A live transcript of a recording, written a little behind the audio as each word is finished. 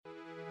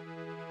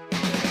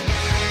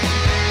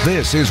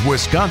This is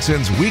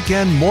Wisconsin's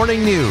Weekend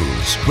Morning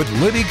News with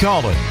Libby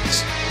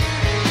Collins.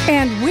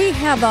 And we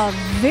have a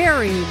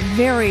very,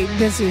 very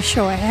busy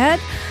show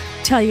ahead.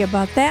 Tell you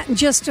about that in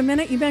just a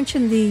minute. You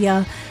mentioned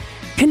the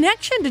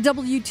connection to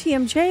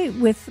WTMJ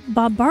with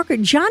Bob Barker.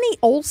 Johnny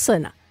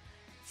Olson,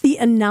 the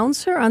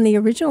announcer on the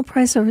original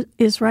Price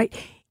is Right,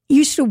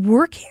 used to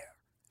work here.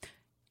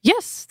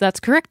 Yes,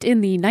 that's correct.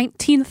 In the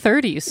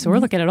 1930s. So we're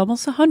looking at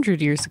almost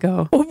 100 years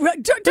ago. Oh,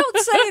 don't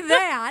say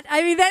that.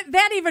 I mean,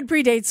 that even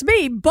predates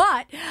me.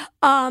 But,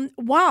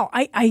 wow,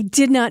 I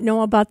did not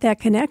know about that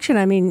connection.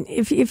 I mean,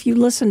 if you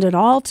listened at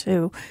all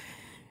to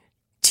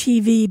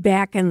TV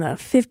back in the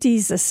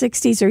 50s, the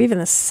 60s, or even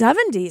the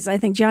 70s, I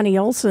think Johnny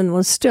Olson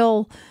was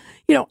still,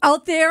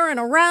 out there and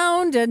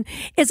around. And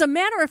as a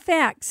matter of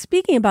fact,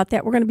 speaking about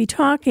that, we're going to be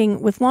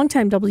talking with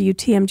longtime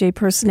WTMJ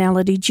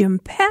personality Jim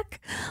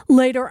Peck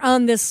later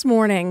on this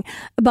morning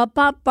about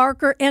Bob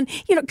Barker. And,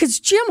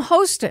 because Jim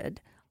hosted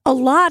a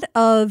lot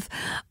of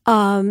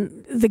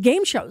the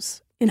game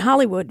shows in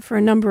Hollywood for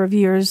a number of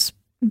years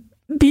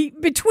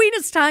between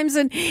his times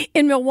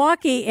in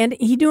Milwaukee, and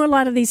he knew a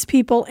lot of these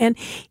people, and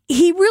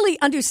he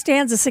really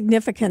understands the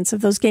significance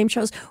of those game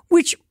shows,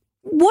 which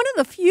one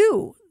of the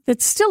few that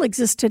still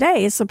exists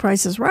today is The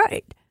Price is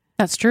Right.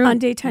 That's true. On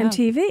daytime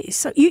TV.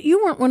 So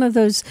you weren't one of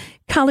those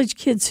college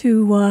kids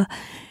who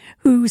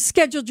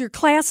scheduled your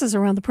classes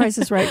around The Price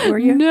is Right, were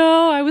you?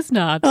 No, I was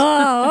not.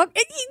 Oh,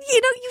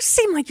 you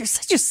seem like you're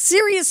such a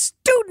serious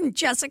student,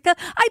 Jessica.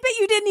 I bet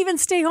you didn't even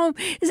stay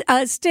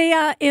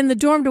in the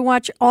dorm to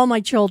watch All My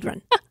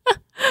Children.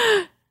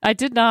 I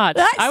did not.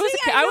 I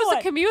was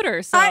a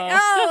commuter. So.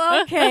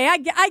 Okay.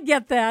 I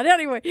get that.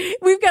 Anyway,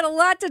 we've got a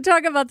lot to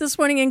talk about this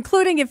morning,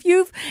 including if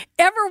you've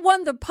ever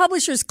won the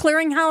Publishers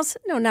Clearinghouse.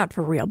 No, not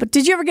for real. But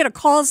did you ever get a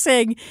call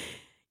saying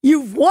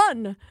you've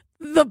won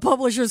the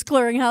Publishers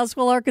Clearinghouse?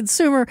 Well, our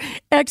consumer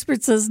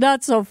expert says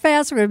not so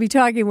fast. We're going to be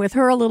talking with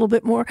her a little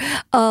bit more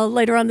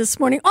later on this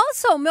morning.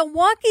 Also,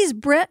 Milwaukee's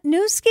Brett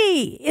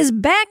Newski is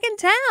back in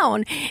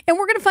town, and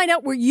we're going to find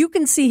out where you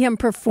can see him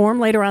perform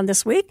later on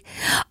this week.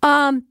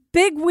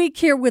 Big week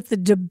here with the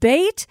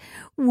debate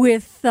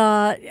with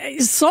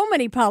so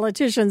many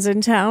politicians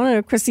in town, and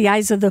of course the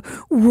eyes of the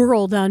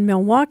world on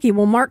Milwaukee.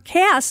 Well, Mark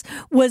Cass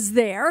was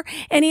there,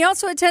 and he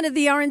also attended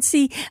the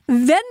RNC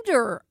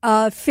vendor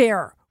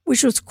fair,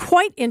 which was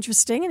quite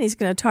interesting, and he's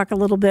going to talk a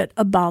little bit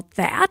about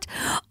that.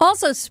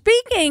 Also,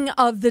 speaking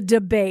of the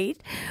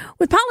debate,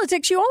 with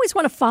politics, you always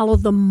want to follow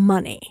the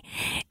money.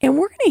 And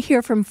we're going to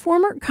hear from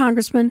former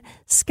Congressman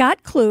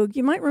Scott Klug.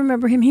 You might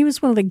remember him. He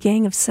was one of the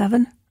Gang of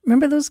Seven.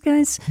 Remember those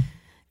guys?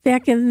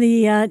 Back in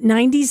the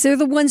 90s, they're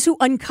the ones who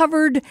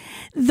uncovered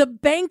the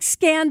bank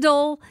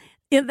scandal,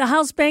 the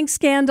House bank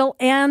scandal,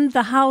 and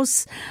the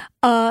House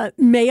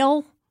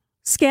mail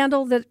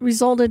scandal that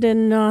resulted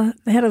in the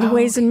head of the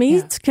Ways and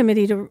Means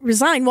Committee to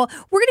resign. Well,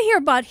 we're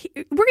going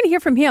to hear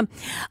from him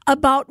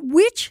about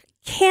which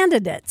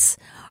candidates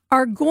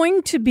are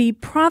going to be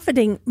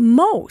profiting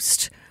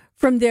most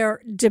from their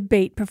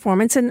debate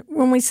performance. And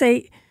when we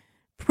say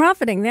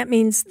profiting, that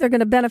means they're going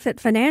to benefit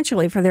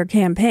financially for their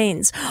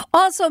campaigns.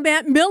 Also,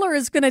 Matt Miller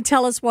is going to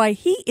tell us why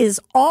he is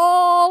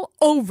all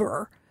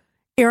over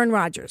Aaron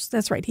Rodgers.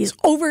 That's right. He's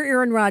over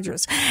Aaron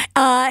Rodgers.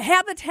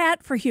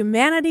 Habitat for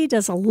Humanity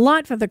does a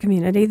lot for the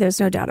community. There's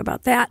no doubt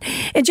about that.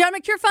 And John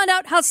McCure found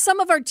out how some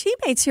of our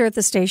teammates here at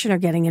the station are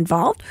getting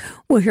involved.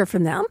 We'll hear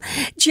from them.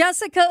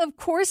 Jessica, of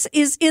course,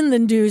 is in the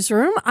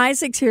newsroom.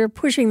 Isaac's here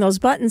pushing those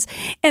buttons.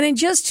 And in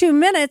just 2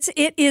 minutes,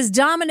 it is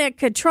Dominic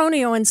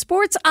Catronio in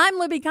sports. I'm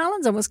Libby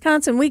Collins on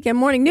Wisconsin Weekend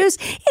Morning News.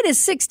 It is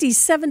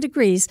 67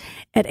 degrees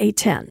at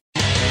 8:10.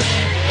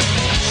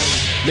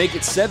 Make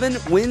it 7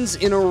 wins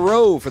in a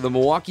row for the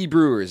Milwaukee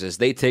Brewers as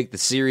they take the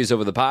series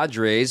over the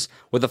Padres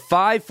with a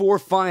 5-4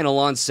 final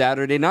on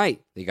Saturday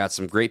night. They got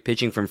some great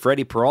pitching from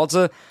Freddie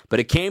Peralta,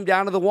 but it came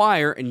down to the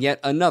wire in yet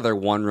another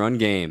one-run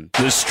game.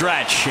 The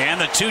stretch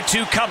and the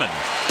 2-2 coming.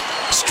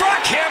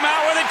 Struck him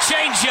out with a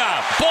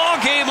changeup.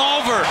 Ball game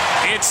over.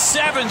 It's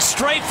 7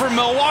 straight for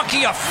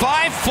Milwaukee. A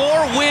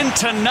 5-4 win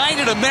tonight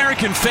at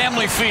American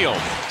Family Field.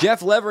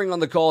 Jeff Levering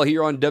on the call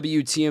here on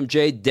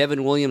WTMJ.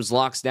 Devin Williams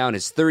locks down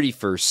his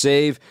 31st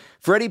save.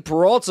 Freddie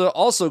Peralta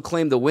also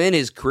claimed the win,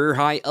 his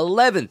career-high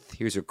 11th.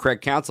 Here's what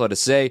Craig Counsell had to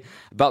say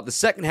about the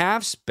second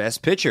half's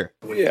best pitcher.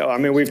 Yeah, I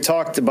mean, we've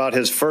talked about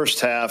his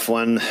first half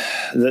when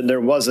there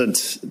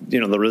wasn't,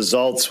 the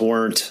results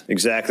weren't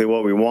exactly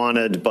what we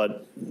wanted,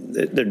 but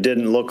there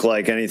didn't look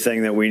like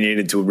anything that we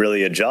needed to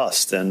really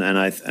adjust. And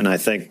I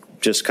think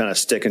just kind of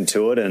sticking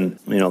to it. And,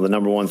 the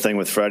number one thing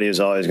with Freddie is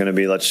always going to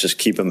be, let's just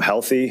keep him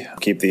healthy,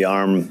 keep the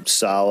arm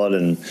solid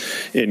and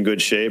in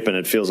good shape. And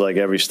it feels like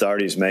every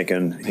start he's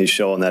making, he's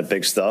showing that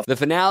big stuff. The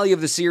finale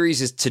of the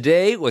series is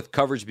today with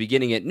coverage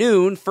beginning at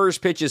noon.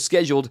 First pitch is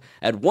scheduled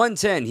at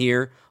 1:10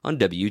 here on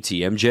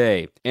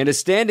WTMJ. And a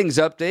standings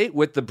update,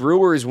 with the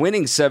Brewers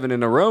winning 7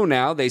 in a row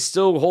now, they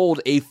still hold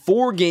a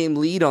 4-game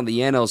lead on the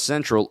NL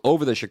Central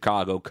over the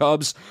Chicago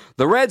Cubs.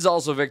 The Reds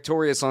also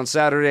victorious on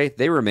Saturday.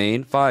 They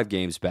remain 5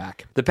 games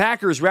back. The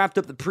Packers wrapped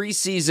up the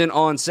preseason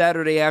on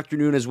Saturday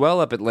afternoon as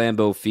well up at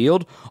Lambeau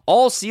Field,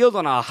 all sealed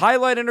on a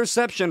highlight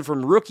interception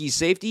from rookie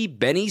safety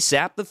Benny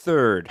Sapp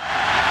III.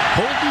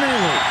 Holden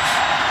Ahlers.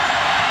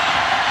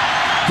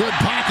 Good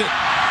pocket.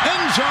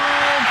 End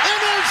zone.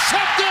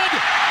 Intercepted.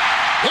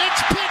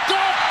 It's picked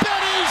off.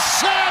 Benny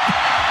Sapp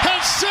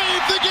has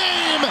saved the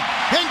game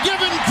and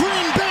given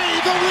Green Bay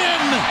the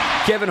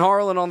win. Kevin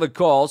Harlan on the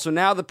call. So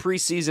now the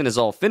preseason is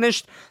all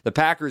finished. The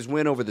Packers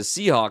win over the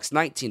Seahawks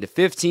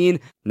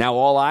 19-15. Now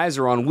all eyes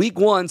are on Week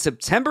 1,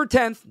 September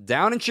 10th,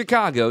 down in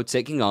Chicago,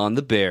 taking on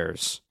the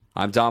Bears.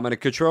 I'm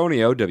Dominic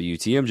Cotroneo,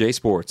 WTMJ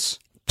Sports.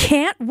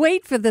 Can't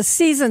wait for the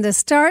season to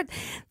start.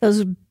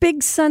 Those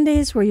big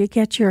Sundays where you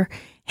get your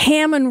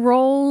ham and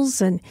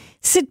rolls and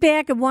sit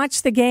back and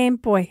watch the game.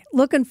 Boy,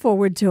 looking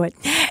forward to it.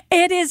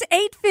 It is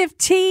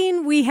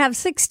 8:15. We have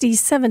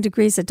 67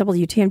 degrees at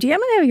WTMJ. I'm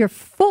going to have your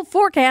full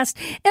forecast.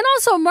 And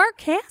also, Mark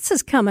Cass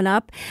is coming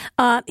up.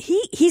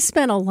 He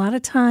spent a lot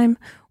of time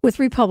with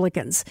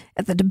Republicans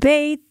at the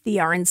debate, the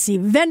RNC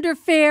vendor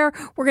fair.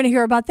 We're going to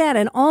hear about that.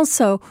 And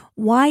also,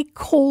 why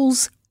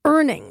Kohl's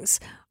earnings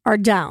are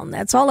down.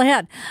 That's all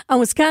ahead on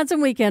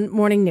Wisconsin Weekend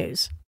Morning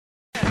News.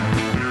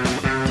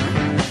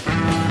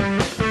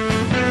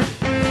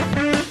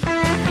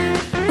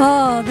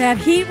 Oh, that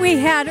heat we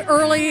had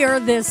earlier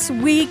this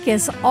week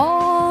is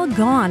all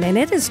gone, and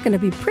it is going to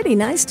be pretty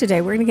nice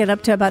today. We're going to get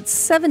up to about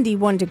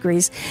 71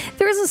 degrees.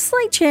 There is a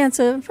slight chance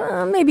of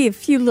maybe a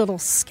few little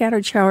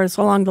scattered showers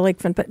along the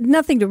lakefront, but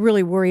nothing to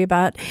really worry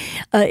about.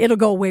 It'll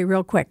go away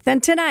real quick. Then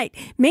tonight,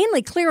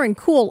 mainly clear and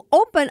cool.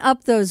 Open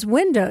up those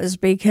windows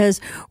because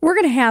we're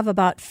going to have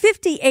about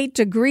 58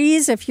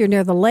 degrees if you're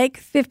near the lake,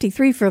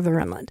 53 further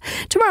inland.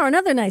 Tomorrow,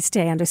 another nice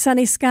day under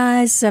sunny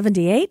skies,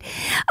 78.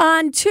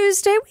 On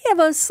Tuesday, we have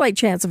a slight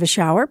chance of a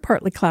shower,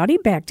 partly cloudy,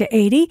 back to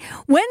 80.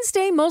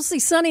 Wednesday, mostly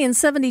sunny and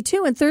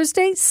 72. And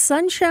Thursday,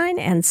 sunshine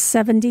and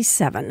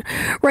 77.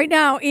 Right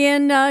now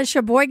in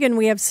Sheboygan,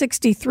 we have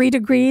 63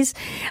 degrees.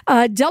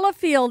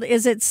 Delafield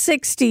is at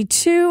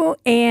 62.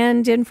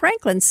 And in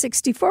Franklin,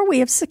 64. We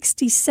have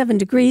 67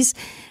 degrees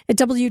at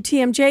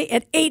WTMJ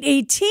at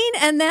 8:18.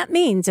 And that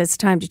means it's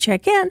time to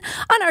check in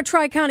on our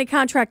Tri-County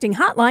Contracting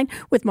Hotline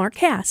with Mark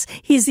Cass.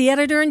 He's the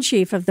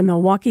editor-in-chief of the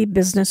Milwaukee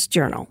Business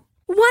Journal.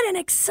 What an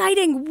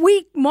exciting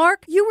week,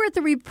 Mark. You were at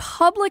the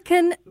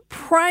Republican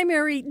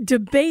primary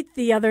debate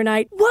the other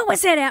night. What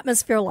was that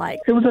atmosphere like?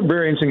 It was a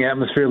very interesting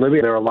atmosphere, Libby.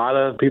 There were a lot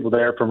of people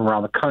there from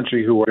around the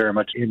country who were very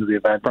much into the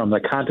event from the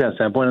content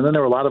standpoint. And then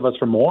there were a lot of us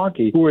from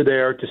Milwaukee who were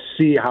there to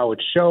see how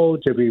it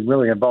showed, to be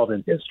really involved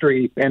in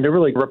history, and to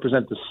really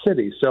represent the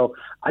city. So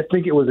I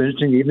think it was an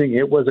interesting evening.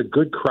 It was a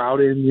good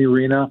crowd in the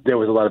arena. There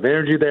was a lot of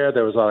energy there.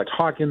 There was a lot of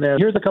talk in there.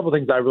 Here's a couple of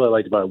things I really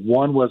liked about it.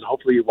 One was,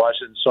 hopefully you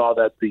watched it and saw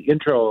that the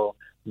intro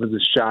was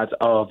the shots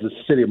of the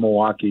city of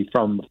Milwaukee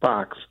from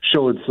Fox.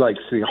 Showed like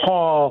City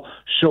Hall,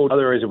 showed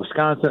other areas of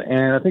Wisconsin,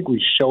 and I think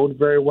we showed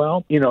very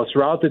well. You know,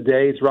 throughout the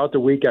day, throughout the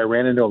week, I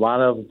ran into a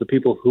lot of the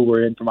people who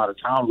were in from out of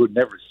town who had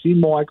never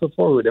seen Milwaukee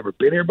before, who had never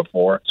been here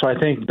before. So I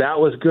think that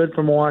was good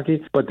for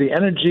Milwaukee. But the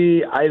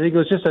energy, I think it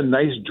was just a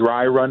nice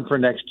dry run for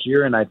next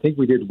year, and I think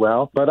we did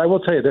well. But I will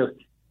tell you, there are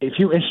a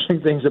few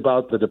interesting things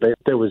about the debate.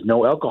 There was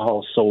no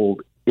alcohol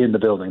sold in the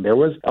building. There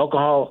was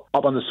alcohol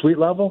up on the suite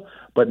level,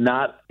 but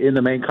not in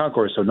the main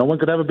concourse. So no one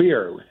could have a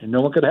beer and no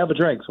one could have a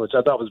drink, which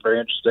I thought was very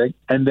interesting.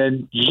 And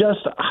then just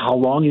how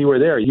long you were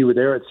there. You were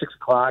there at 6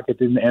 o'clock. It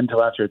didn't end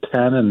until after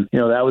 10. And, you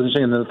know, that was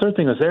interesting. And then the third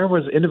thing was there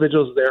was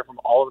individuals there from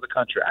all over the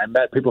country. I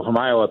met people from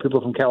Iowa, people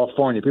from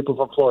California, people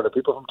from Florida,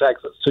 people from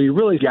Texas. So you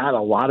really got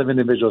a lot of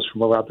individuals from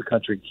throughout the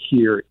country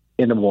here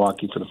in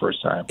Milwaukee for the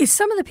first time. Is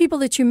some of the people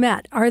that you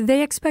met, are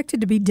they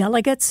expected to be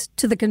delegates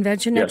to the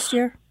convention next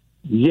year?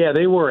 Yeah,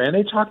 they were, and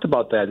they talked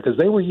about that because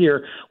they were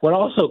here. What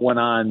also went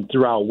on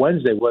throughout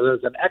Wednesday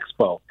was an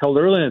expo held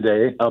early in the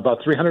day,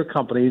 about 300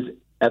 companies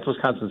at the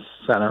Wisconsin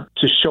Center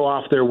to show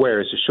off their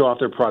wares, to show off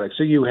their products.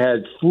 So you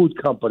had food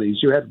companies,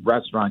 you had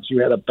restaurants, you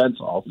had events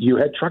halls, you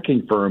had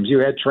trucking firms, you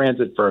had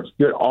transit firms.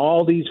 You had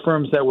all these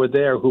firms that were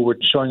there who were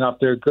showing off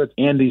their goods.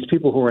 And these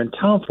people who were in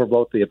town for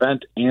both the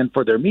event and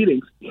for their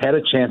meetings had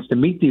a chance to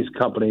meet these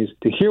companies,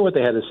 to hear what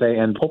they had to say,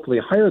 and hopefully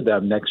hire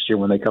them next year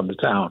when they come to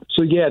town.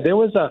 So, yeah, there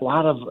was a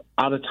lot of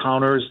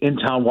out-of-towners in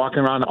town walking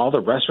around. All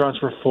the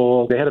restaurants were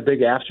full. They had a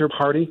big after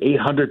party,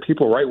 800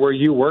 people right where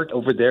you worked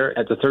over there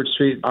at the 3rd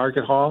Street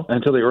Market Hall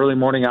until the early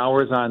morning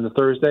hours on the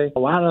Thursday. A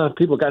lot of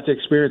people got to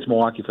experience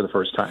Milwaukee for the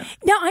first time.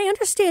 Now, I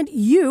understand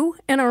you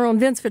and our own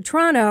Vince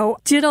Vitrano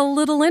did a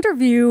little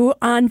interview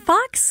on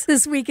Fox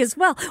this week as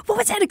well. What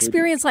was that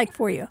experience like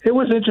for you? It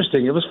was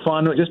interesting. It was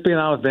fun. Just being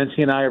on with Vince,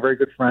 he and I are very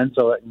good friends,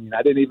 so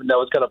I didn't even know.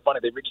 It was kind of funny.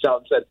 They reached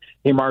out and said,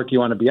 "Hey, Mark, you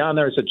want to be on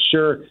there?" I said,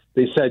 "Sure."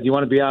 They said, "You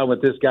want to be on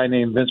with this guy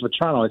named Vince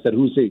Vitrano?" I said,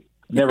 "Who's he?"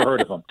 Never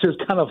heard of them. So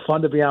it's kind of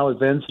fun to be on with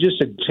Vince.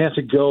 Just a chance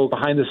to go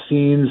behind the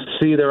scenes,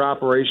 see their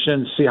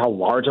operation, see how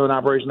large of an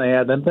operation they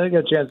had. Then I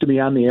get a chance to be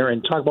on the air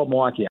and talk about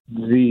Milwaukee.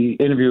 The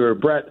interviewer,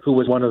 Brett, who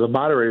was one of the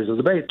moderators of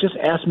the debate, just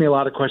asked me a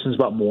lot of questions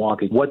about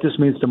Milwaukee, what this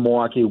means to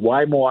Milwaukee,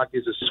 why Milwaukee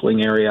is a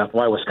swing area,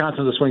 why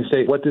Wisconsin is a swing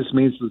state, what this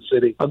means to the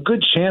city. A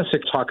good chance to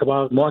talk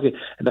about Milwaukee.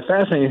 And the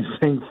fascinating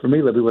thing for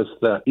me, Libby, was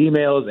the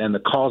emails and the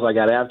calls I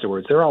got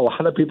afterwards. There are a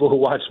lot of people who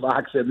watch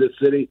Fox in this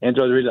city and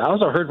enjoy the region. I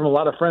also heard from a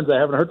lot of friends I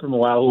haven't heard from in a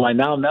while who I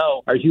now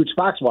know are huge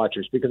Fox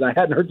watchers because I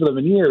hadn't heard from them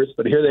in years,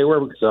 but here they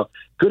were. So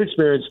good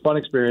experience, fun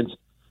experience.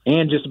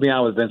 And just to be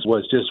honest with Vince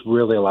was just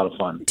really a lot of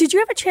fun. Did you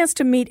have a chance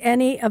to meet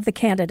any of the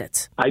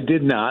candidates? I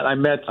did not. I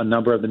met a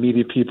number of the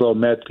media people,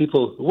 met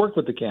people who worked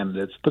with the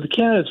candidates. But the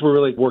candidates were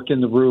really working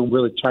the room,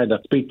 really trying to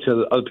speak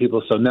to other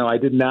people. So, no, I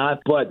did not.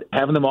 But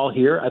having them all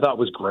here, I thought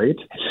was great.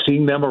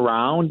 Seeing them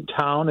around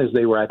town as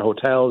they were at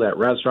hotels, at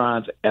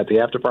restaurants, at the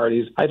after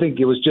parties, I think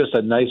it was just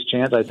a nice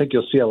chance. I think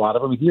you'll see a lot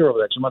of them here over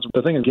the next months.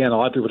 The thing, again, a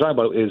lot of people are talking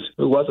about is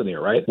who wasn't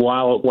here, right?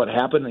 While what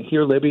happened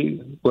here,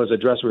 Libby, was a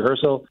dress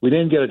rehearsal, we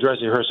didn't get a dress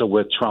rehearsal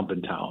with Trump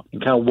in town.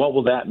 And kind of what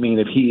will that mean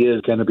if he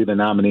is going to be the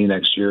nominee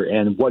next year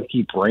and what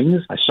he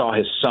brings? I saw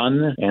his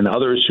son and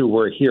others who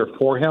were here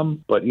for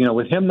him. But, you know,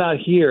 with him not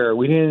here,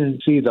 we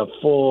didn't see the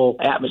full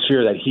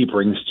atmosphere that he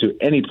brings to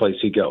any place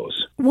he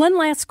goes. One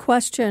last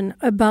question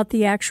about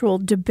the actual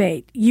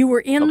debate. You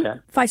were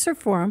in Fiserv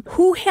Forum.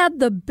 Who had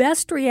the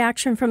best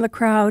reaction from the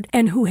crowd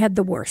and who had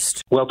the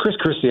worst? Well, Chris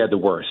Christie had the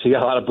worst. He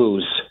got a lot of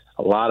boos.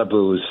 A lot of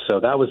booze, so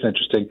that was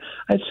interesting.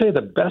 I'd say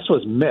the best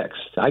was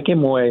mixed. I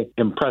came away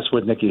impressed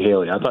with Nikki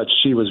Haley. I thought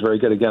she was very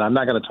good. Again, I'm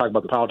not going to talk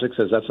about the politics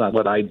as that's not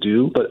what I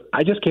do, but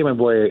I just came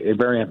away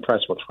very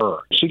impressed with her.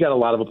 She got a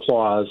lot of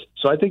applause,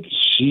 so I think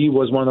she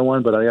was one of the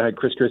ones, but I had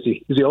Chris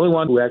Christie. He's the only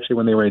one who actually,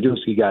 when they were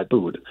introduced, he got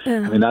booed. I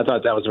mean, I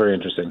thought that was very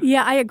interesting.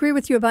 Yeah, I agree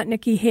with you about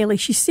Nikki Haley.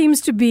 She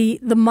seems to be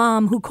the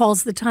mom who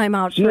calls the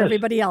timeout for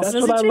everybody else.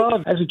 That's what I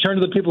love. I actually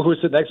turned to the people who were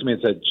sitting next to me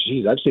and said,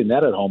 geez, I've seen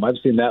that at home. I've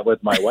seen that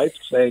with my wife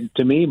saying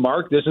to me,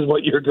 Mark, this is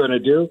what you're going to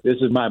do. This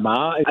is my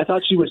mom. I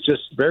thought she was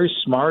just very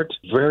smart,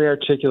 very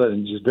articulate,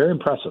 and just very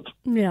impressive.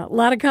 Yeah, a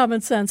lot of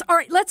common sense. All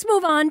right, let's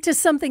move on to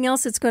something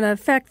else that's going to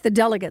affect the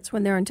delegates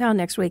when they're in town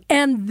next week.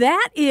 And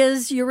that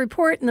is your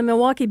report in the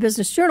Milwaukee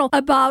Business Journal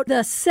about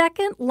the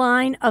second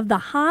line of the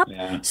HOP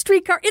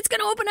streetcar. It's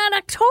going to open on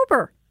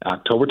October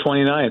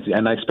 29th,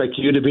 and I expect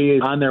you to be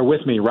on there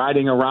with me,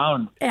 riding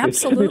around. Absolutely.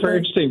 It's going to be very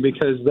interesting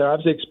because they're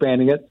obviously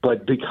expanding it,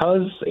 but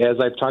because, as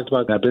I've talked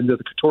about, I've been to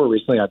the Couture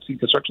recently, I've seen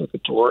construction at the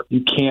Couture,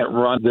 you can't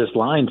run this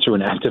line through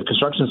an active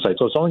construction site,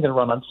 so it's only going to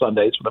run on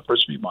Sundays for the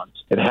first few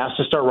months. It has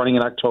to start running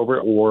in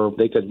October, or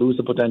they could lose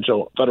the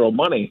potential federal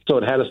money, so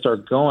it had to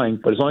start going,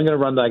 but it's only going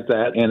to run like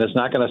that, and it's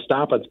not going to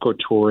stop at the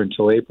Couture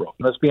until April.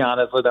 Let's be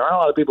honest, there aren't a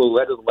lot of people who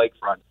head to the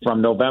lakefront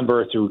from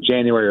November through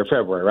January or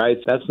February, right?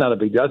 That's not a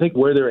big deal. I think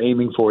where they're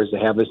aiming for is to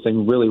have this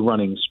thing really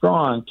running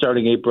strong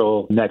starting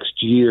April next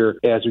year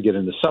as we get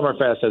into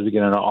Summerfest, as we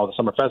get into all the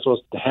summer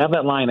festivals, to have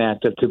that line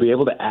active, to be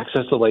able to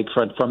access the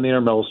lakefront from the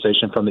intermodal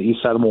station from the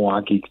east side of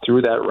Milwaukee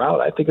through that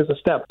route, I think is a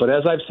step. But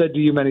as I've said to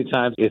you many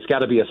times, it's got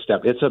to be a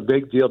step. It's a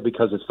big deal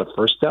because it's the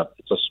first step.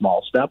 It's a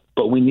small step,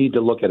 but we need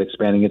to look at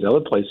expanding it to other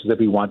places if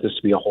we want this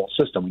to be a whole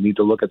system. We need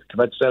to look at the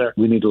convention center.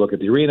 We need to look at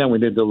the arena. We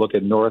need to look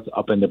at north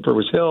up into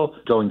Purvis Hill,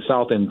 going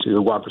south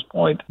into Walker's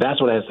Point. That's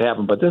what has to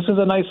happen. But this is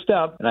a nice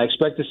step, and I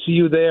expect to see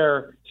you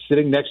there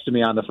sitting next to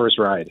me on the first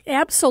ride.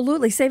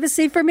 Absolutely. Save a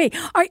seat for me.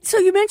 All right, so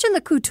you mentioned the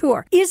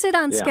Couture. Is it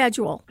on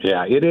schedule?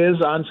 Yeah, it is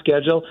on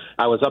schedule.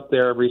 I was up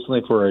there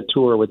recently for a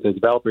tour with the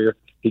developer.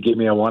 He gave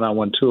me a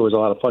one-on-one tour. It was a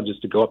lot of fun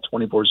just to go up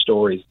 24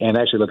 stories and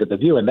actually look at the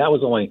view. And that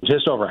was only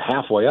just over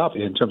halfway up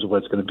in terms of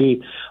what it's going to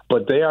be.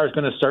 But they are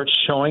going to start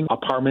showing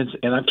apartments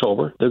in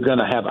October. They're going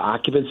to have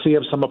occupancy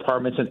of some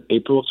apartments in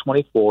April of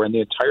 24, and the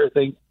entire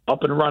thing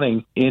up and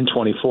running in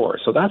 24.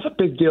 So that's a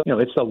big deal. You know,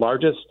 it's the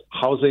largest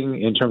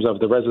housing in terms of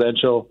the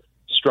residential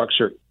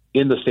structure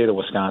in the state of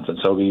Wisconsin.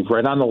 So we're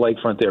right on the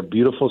lakefront there.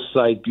 Beautiful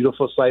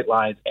sight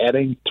lines,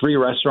 adding 3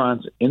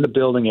 restaurants in the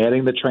building,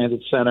 adding the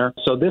transit center.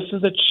 So this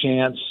is a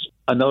chance,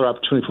 another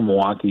opportunity for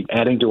Milwaukee,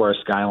 adding to our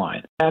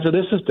skyline. After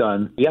this is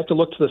done, you have to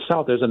look to the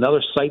south. There's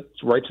another site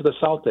right to the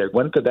south there.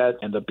 When could that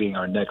end up being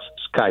our next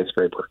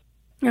skyscraper?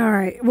 All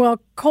right.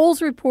 Well,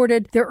 Kohl's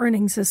reported their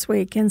earnings this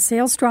week, and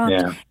sales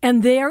dropped,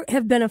 and they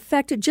have been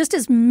affected, just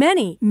as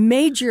many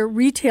major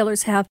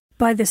retailers have,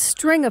 by the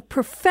string of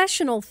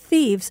professional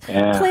thieves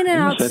cleaning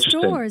out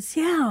stores.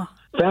 Yeah.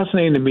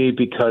 Fascinating to me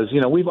because, you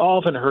know, we've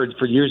often heard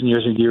for years and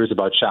years and years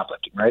about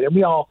shoplifting, right? And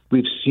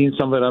we've seen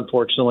some of it,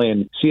 unfortunately,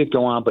 and see it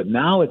go on, but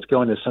now it's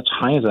going to such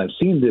high ends. I've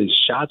seen these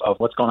shots of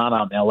what's going on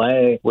out in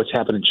L.A., what's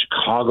happened in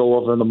Chicago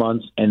over the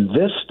months, and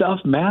this stuff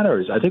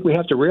matters. I think we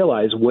have to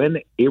realize when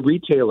a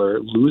retailer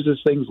loses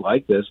things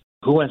like this,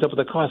 who ends up with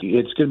the cost?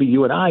 It's going to be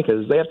you and I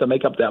because they have to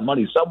make up that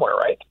money somewhere,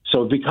 right?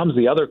 So it becomes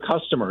the other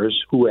customers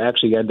who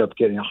actually end up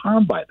getting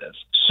harmed by this.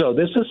 So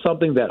this is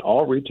something that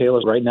all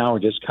retailers right now are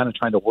just kind of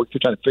trying to work through,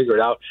 trying to figure it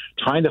out,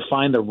 trying to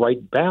find the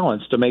right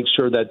balance to make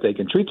sure that they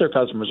can treat their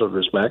customers with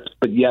respect,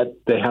 but yet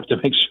they have to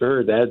make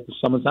sure that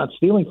someone's not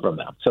stealing from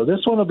them. So this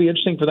one will be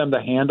interesting for them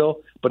to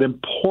handle, but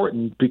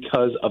important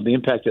because of the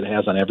impact it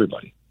has on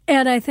everybody.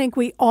 And I think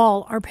we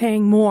all are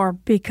paying more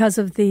because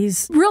of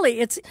these. Really,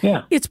 it's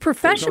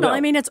professional. I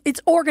mean,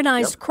 it's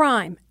organized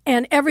crime,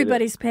 and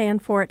everybody's paying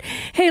for it.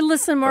 Hey,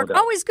 listen, Mark,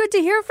 always good to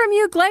hear from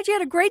you. Glad you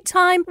had a great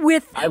time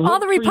with all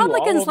the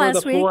Republicans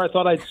last week. I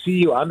thought I'd see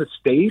you on the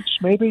stage,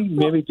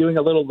 maybe doing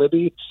a little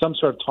Libby, some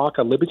sort of talk,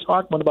 a Libby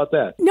talk. What about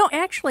that? No,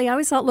 actually, I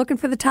was out looking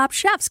for the top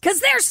chefs because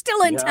they're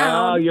still in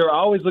town. Oh, you're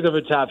always looking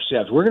for top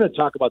chefs. We're going to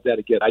talk about that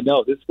again. I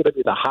know this is going to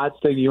be the hot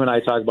thing you and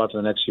I talk about for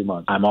the next few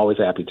months. I'm always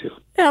happy to.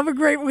 Have a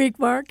great week,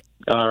 Mark.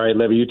 All right,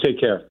 Libby, you take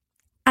care.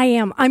 I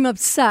am. I'm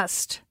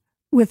obsessed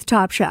with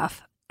Top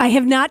Chef. I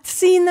have not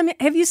seen them.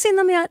 Have you seen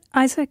them yet,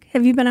 Isaac?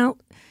 Have you been out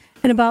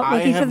and about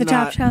looking for the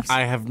top chefs?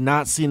 I have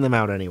not seen them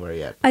out anywhere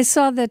yet. I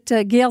saw that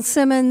Gail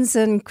Simmons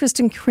and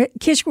Kristen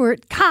Kish were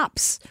at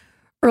Cops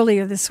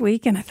earlier this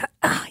week, and I thought,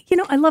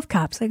 I love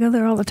Cops. I go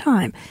there all the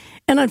time.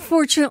 And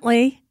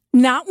unfortunately,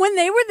 not when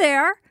they were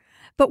there.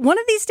 But one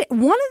of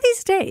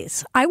these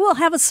days, I will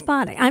have a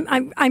spotting.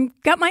 I'm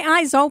got my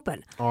eyes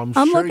open. Oh, I'm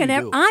sure looking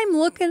you do. I'm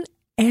looking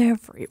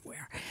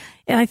everywhere,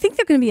 and I think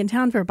they're going to be in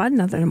town for about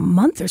another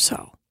month or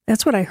so.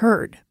 That's what I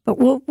heard. But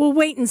we'll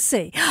wait and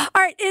see. All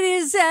right, it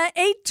is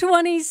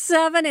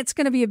 8:27. It's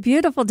going to be a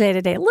beautiful day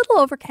today. A little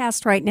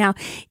overcast right now.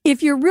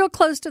 If you're real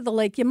close to the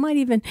lake, you might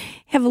even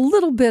have a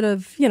little bit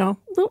of,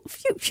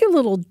 few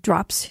little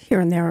drops here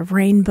and there of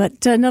rain,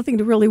 but nothing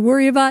to really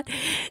worry about.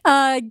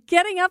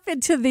 Getting up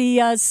into the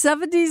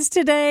 70s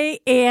today,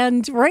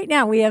 and right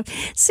now we have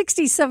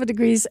 67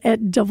 degrees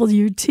at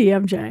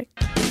WTMJ.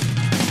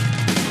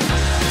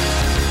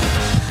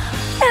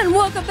 And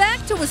welcome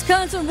back to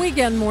Wisconsin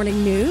Weekend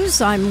Morning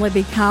News. I'm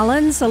Libby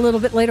Collins. A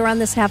little bit later on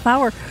this half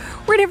hour,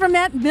 we're going to hear from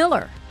Matt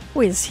Miller.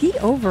 Boy, is he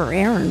over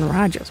Aaron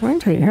Rodgers. We're going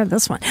to hear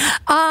this one.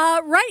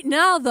 Right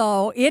now,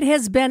 though, it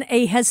has been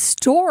a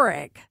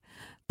historic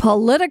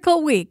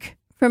political week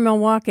for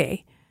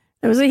Milwaukee.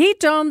 There was a heat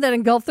dome that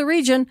engulfed the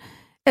region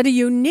at a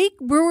unique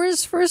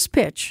Brewers first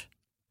pitch.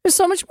 There's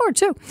so much more,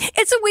 too.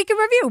 It's a week in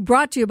review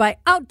brought to you by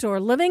Outdoor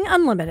Living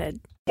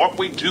Unlimited. What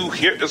we do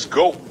here is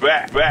go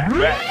back.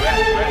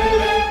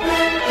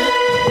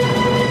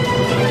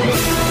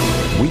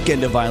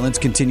 Weekend of violence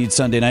continued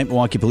Sunday night.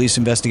 Milwaukee police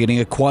investigating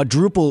a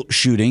quadruple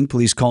shooting.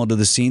 Police called to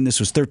the scene. This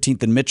was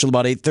 13th and Mitchell,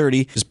 about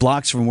 8:30. Just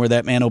blocks from where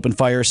that man opened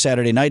fire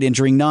Saturday night,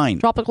 injuring 9.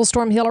 Tropical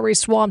storm Hillary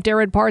swamped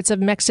arid parts of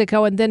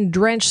Mexico and then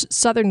drenched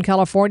southern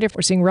California,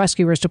 forcing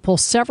rescuers to pull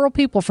several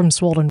people from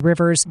swollen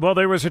rivers. Well,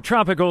 there was a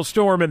tropical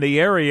storm in the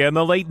area in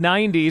the late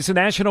 90s. The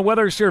National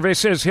Weather Service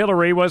says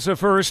Hillary was the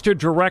first to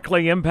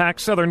directly impact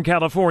Southern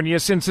California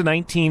since the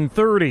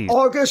 1930s.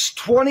 August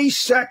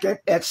 22nd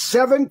at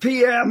 7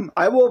 p.m.,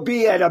 I will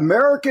be at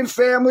American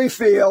Family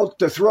Field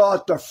to throw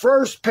out the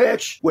first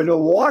pitch when the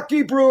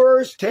Milwaukee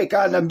Brewers take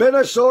on the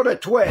Minnesota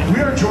Twins.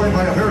 We are joined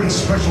by a very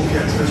special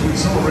guest as we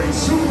celebrate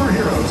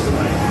superheroes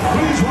tonight.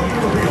 Please welcome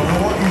to the field,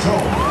 Milwaukee's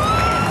own.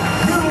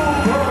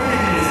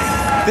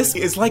 This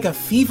is like a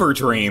fever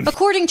dream.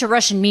 According to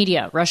Russian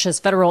media, Russia's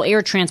Federal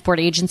Air Transport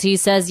Agency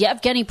says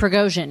Yevgeny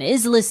Prigozhin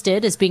is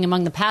listed as being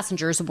among the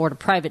passengers aboard a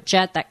private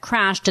jet that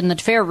crashed in the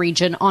Tver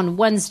region on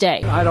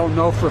Wednesday. I don't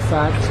know for a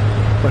fact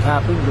what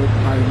happened, but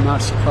I'm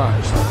not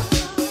surprised.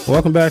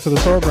 Welcome back to the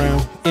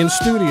program. In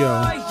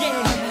studio,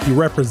 the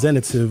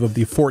representative of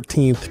the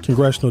 14th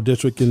Congressional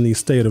District in the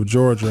state of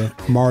Georgia,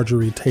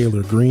 Marjorie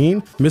Taylor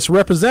Greene. Miss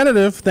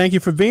Representative, thank you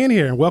for being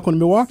here, and welcome to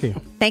Milwaukee.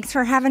 Thanks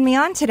for having me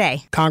on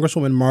today.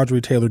 Congresswoman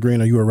Marjorie Taylor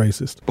Greene, are you a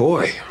racist?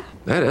 Boy,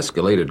 that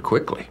escalated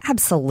quickly.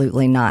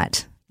 Absolutely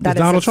not. That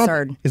is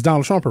absurd. Is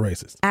Donald Trump a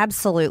racist?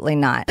 Absolutely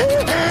not.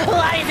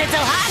 Why is it so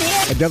hot here?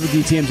 A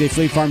WTMJ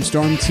Fleet Farm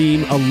Storm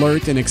Team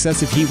alert and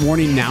excessive heat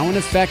warning now in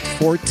effect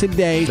for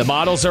today. The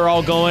models are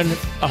all going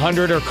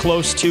 100 or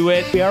close to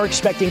it. We are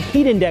expecting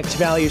heat index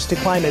values to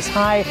climb as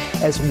high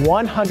as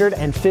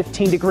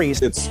 115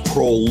 degrees. It's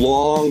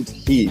prolonged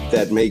heat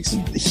that makes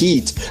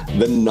heat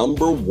the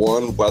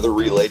 #1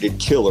 weather-related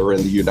killer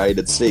in the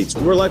United States.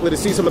 We're likely to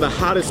see some of the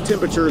hottest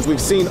temperatures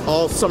we've seen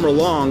all summer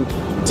long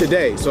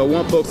today, so I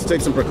want folks to take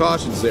some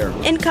precautions there.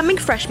 Incoming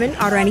freshman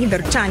Arani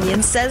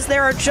Vertanian says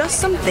there are just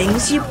some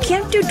things you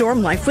can't do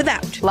dorm life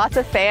without. Lots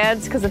of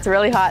fans because it's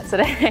really hot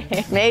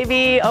today.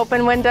 Maybe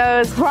open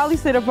windows. Probably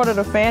sit in front of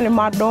the fan in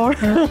my dorm.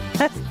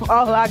 That's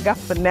all I got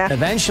for now.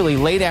 Eventually,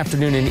 late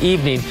afternoon and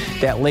evening,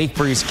 that lake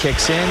breeze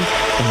kicks in,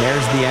 and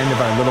there's the end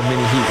of our little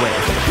mini heat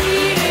wave.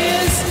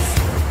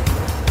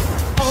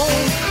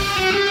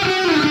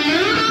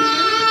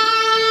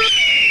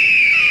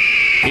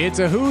 It's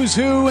a who's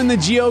who in the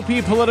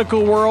GOP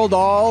political world,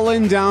 all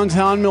in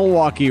downtown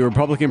Milwaukee.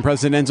 Republican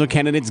presidential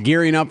candidates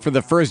gearing up for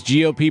the first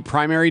GOP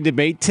primary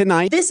debate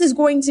tonight. This is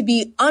going to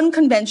be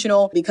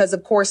unconventional because,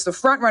 of course, the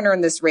frontrunner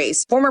in this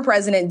race, former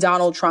President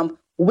Donald Trump,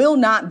 will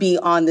not be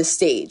on the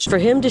stage. For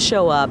him to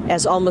show up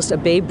as almost a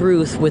Babe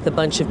Ruth with a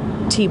bunch of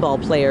T-ball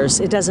players,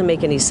 it doesn't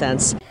make any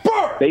sense.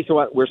 based on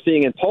what we're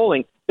seeing in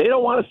polling, they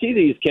don't want to see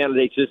these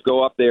candidates just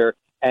go up there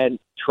and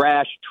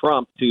trash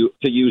Trump, to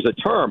use a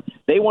term.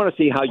 They want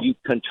to see how you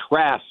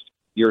contrast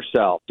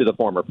yourself to the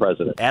former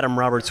president. Adam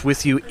Roberts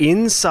with you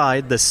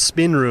inside the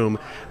spin room,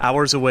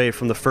 hours away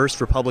from the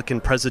first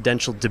Republican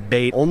presidential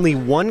debate. Only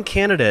one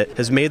candidate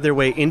has made their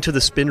way into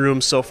the spin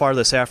room so far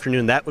this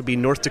afternoon. That would be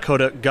North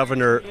Dakota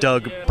Governor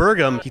Doug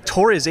Burgum. He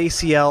tore his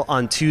ACL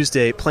on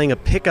Tuesday playing a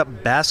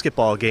pickup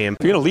basketball game.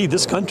 If you're going to lead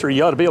this country,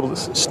 you ought to be able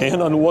to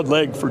stand on one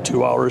leg for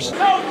 2 hours. No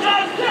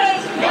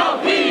justice, no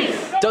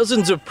peace.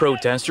 Dozens of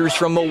protesters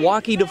from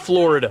Milwaukee to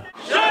Florida.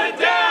 Shut it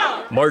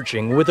down!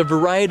 Marching with a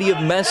variety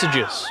of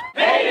messages.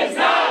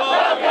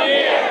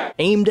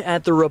 Aimed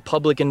at the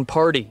Republican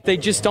Party. They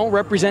just don't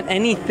represent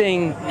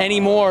anything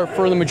anymore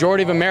for the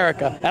majority of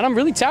America, and I'm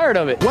really tired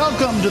of it.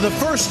 Welcome to the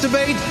first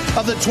debate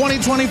of the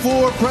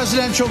 2024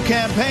 presidential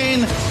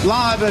campaign,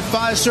 live at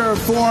Fiserv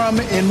Forum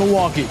in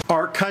Milwaukee.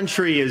 Our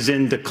country is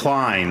in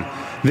decline.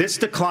 This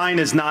decline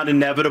is not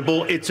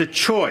inevitable. It's a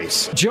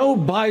choice. Joe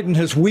Biden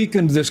has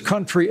weakened this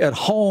country at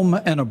home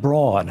and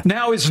abroad.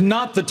 Now is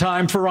not the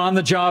time for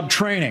on-the-job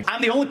training.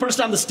 I'm the only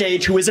person on the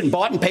stage who isn't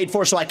bought and paid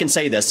for, so I can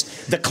say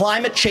this. The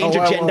climate change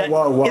agenda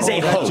is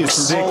a hoax.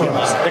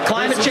 The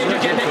climate change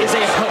agenda is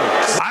a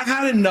hoax. I've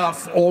had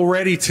enough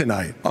already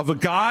tonight of a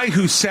guy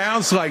who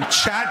sounds like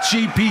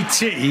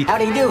ChatGPT. How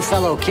do you do,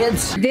 fellow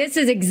kids? This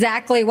is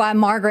exactly why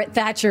Margaret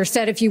Thatcher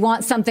said, if you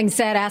want something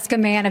said, ask a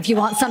man. If you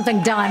want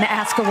something done,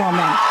 ask a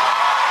woman.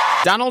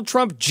 Donald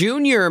Trump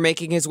Jr.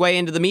 making his way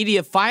into the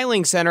media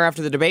filing center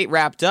after the debate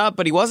wrapped up,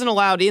 but he wasn't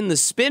allowed in the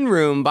spin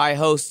room by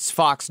hosts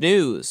Fox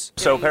News.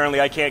 So apparently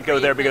I can't go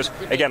there because,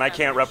 again, I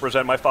can't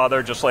represent my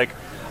father just like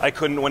I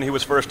couldn't when he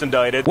was first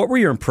indicted. What were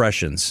your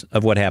impressions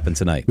of what happened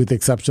tonight? With the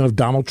exception of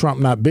Donald Trump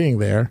not being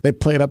there, they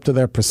played up to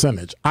their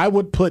percentage. I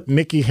would put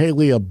Nikki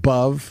Haley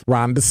above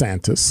Ron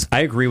DeSantis. I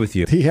agree with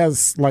you. He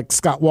has like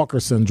Scott Walker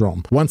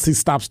syndrome. Once he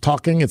stops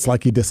talking, it's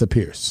like he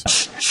disappears.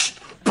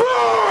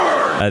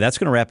 That's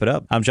going to wrap it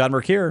up. I'm John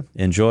Mercure.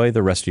 Enjoy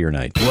the rest of your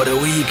night. What a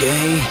week,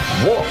 eh?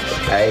 What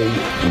a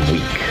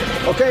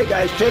week. Okay,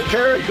 guys, take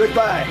care and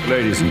goodbye.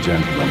 Ladies and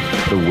gentlemen,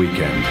 the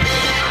weekend.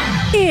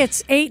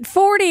 It's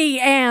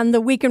 8:40, and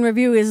the Weekend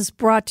Review is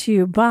brought to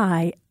you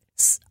by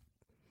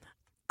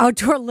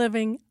Outdoor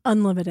Living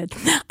Unlimited.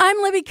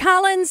 I'm Libby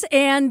Collins,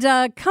 and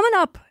coming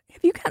up, have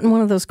you gotten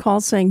one of those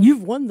calls saying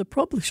you've won the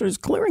Publishers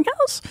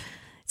Clearinghouse?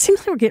 Seems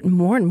like we're getting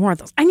more and more of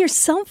those on your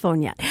cell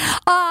phone yet.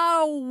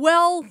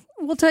 Well,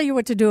 we'll tell you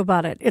what to do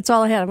about it. It's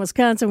all ahead on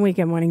Wisconsin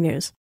Weekend Morning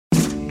News.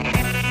 It's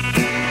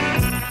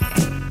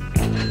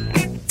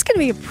going to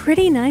be a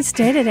pretty nice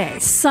day today.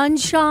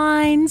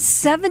 Sunshine,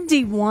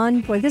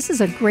 71. Boy, this is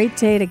a great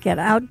day to get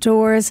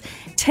outdoors,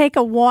 take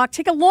a walk,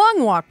 take a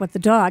long walk with the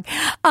dog.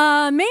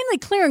 Mainly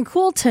clear and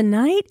cool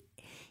tonight.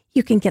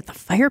 You can get the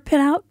fire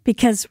pit out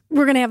because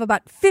we're going to have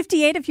about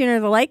 58 if you're near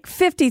the lake,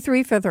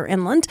 53 further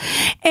inland.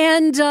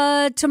 And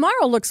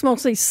tomorrow looks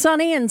mostly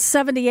sunny and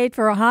 78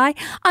 for a high.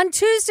 On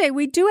Tuesday,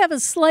 we do have a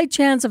slight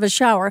chance of a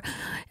shower.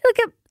 It'll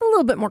get a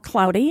little bit more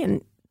cloudy,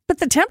 but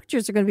the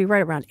temperatures are going to be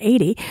right around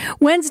 80.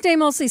 Wednesday,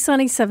 mostly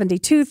sunny,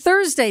 72.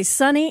 Thursday,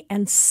 sunny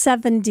and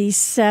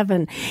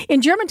 77.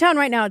 In Germantown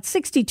right now, it's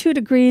 62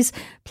 degrees.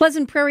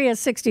 Pleasant Prairie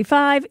is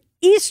 65.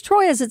 East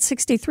Troy is at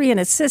 63 and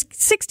it's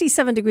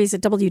 67 degrees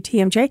at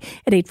WTMJ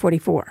at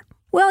 8:44.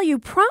 Well, you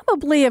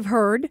probably have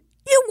heard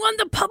you won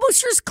the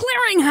Publishers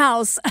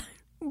Clearinghouse,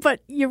 but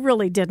you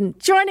really didn't.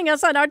 Joining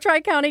us on our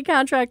Tri-County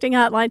Contracting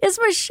Hotline is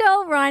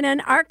Michelle Reinen,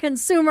 our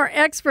consumer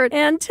expert,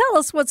 and tell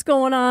us what's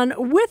going on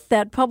with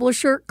that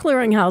Publisher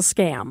Clearinghouse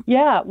scam.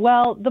 Yeah,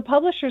 well, the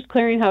Publishers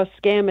Clearinghouse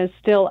scam is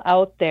still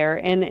out there,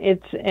 and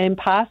it's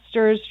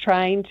imposters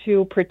trying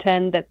to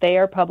pretend that they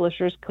are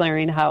Publishers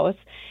Clearinghouse.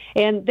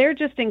 And they're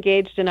just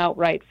engaged in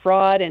outright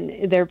fraud,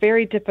 and they're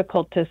very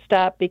difficult to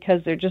stop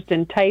because they're just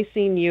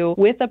enticing you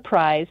with a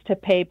prize to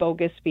pay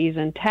bogus fees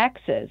and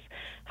taxes.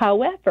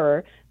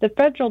 However, the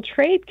Federal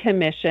Trade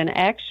Commission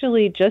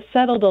actually just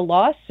settled a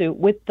lawsuit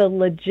with the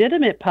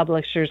legitimate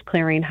Publishers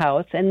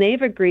Clearinghouse, and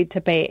they've agreed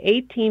to pay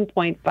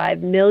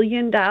 $18.5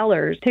 million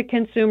to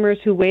consumers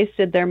who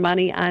wasted their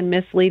money on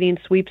misleading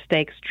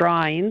sweepstakes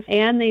drawings,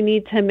 and they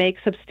need to make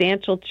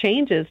substantial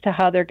changes to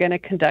how they're going to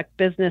conduct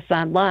business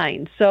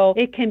online. So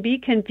it can be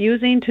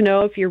confusing to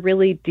know if you're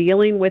really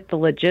dealing with the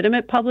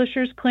legitimate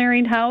Publishers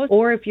Clearinghouse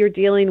or if you're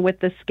dealing with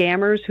the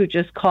scammers who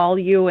just call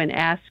you and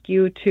ask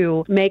you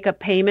to make a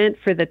payment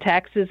for the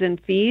taxes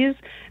and fees.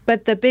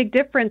 But the big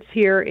difference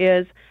here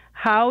is,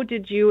 how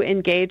did you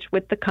engage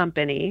with the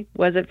company?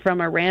 Was it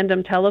from a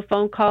random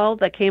telephone call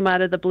that came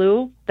out of the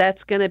blue?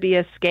 That's going to be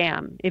a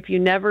scam. If you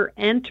never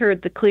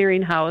entered the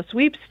clearinghouse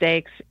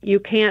sweepstakes, you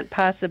can't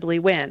possibly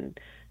win.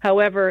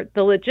 However,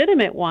 the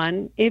legitimate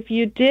one, if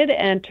you did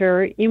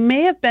enter, you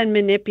may have been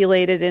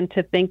manipulated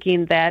into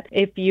thinking that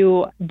if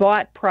you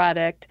bought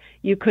product,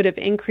 you could have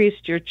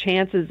increased your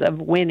chances of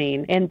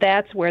winning. And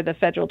that's where the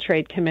Federal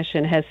Trade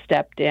Commission has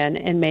stepped in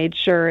and made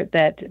sure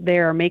that they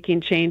are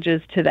making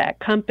changes to that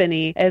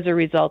company as a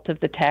result of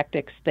the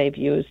tactics they've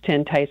used to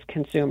entice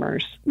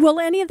consumers. Will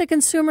any of the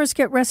consumers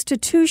get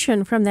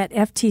restitution from that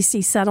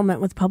FTC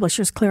settlement with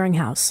Publishers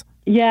Clearinghouse?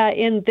 Yeah,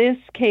 in this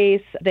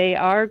case, they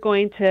are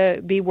going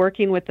to be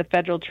working with the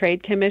Federal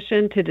Trade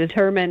Commission to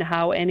determine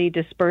how any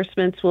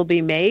disbursements will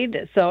be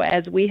made. So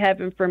as we have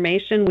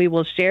information, we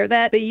will share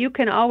that. But you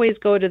can always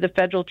go to the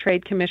Federal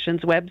Trade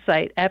Commission's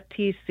website,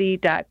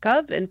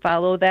 ftc.gov, and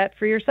follow that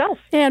for yourself.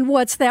 And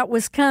what's that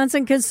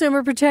Wisconsin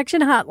Consumer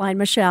Protection Hotline,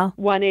 Michelle?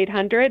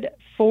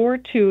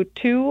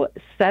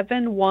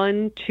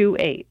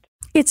 1-800-422-7128.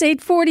 It's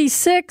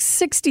 8:46,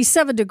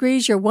 67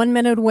 degrees. You're 1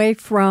 minute away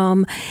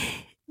from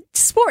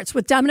Sports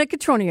with Dominic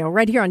Cotroneo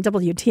right here on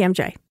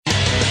WTMJ.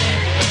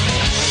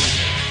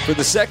 For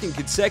the second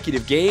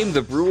consecutive game,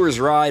 the Brewers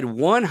ride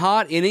one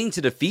hot inning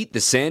to defeat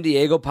the San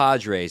Diego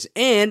Padres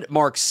and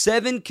mark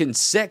 7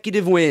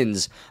 consecutive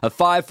wins. A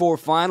 5-4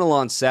 final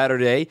on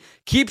Saturday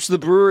keeps the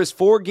Brewers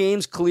 4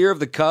 games clear of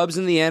the Cubs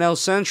in the NL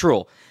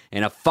Central,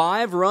 and a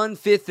 5-run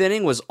 5th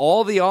inning was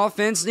all the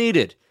offense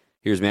needed.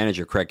 Here's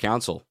manager Craig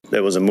Counsell.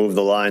 It was a move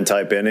the line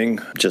type inning,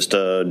 just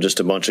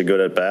a bunch of good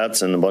at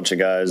bats and a bunch of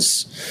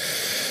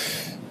guys.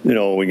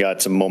 We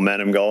got some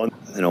momentum going.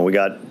 We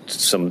got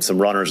some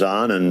runners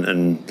on, and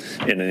in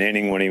an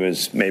inning when he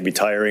was maybe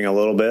tiring a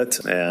little bit,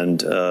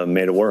 and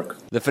made it work.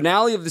 The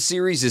finale of the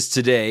series is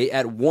today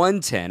at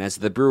 1:10 as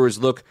the Brewers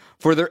look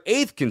for their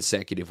 8th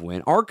consecutive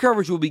win. Our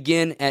coverage will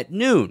begin at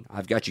noon.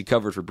 I've got you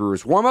covered for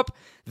Brewers warm-up.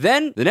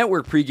 Then the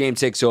network pregame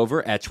takes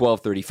over at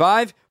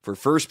 12:35 for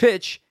first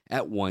pitch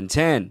at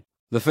 1:10.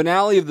 The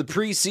finale of the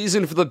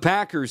preseason for the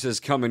Packers has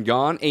come and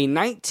gone. A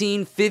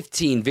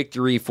 19-15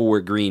 victory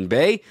for Green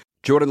Bay.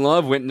 Jordan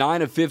Love went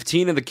 9 of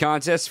 15 in the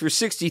contest for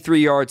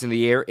 63 yards in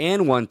the air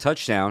and 1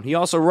 touchdown. He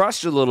also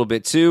rushed a little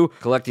bit too,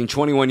 collecting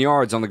 21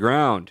 yards on the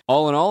ground.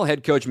 All in all,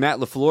 head coach Matt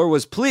LaFleur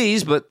was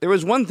pleased, but there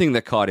was one thing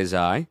that caught his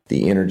eye.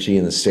 The energy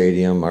in the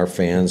stadium, our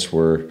fans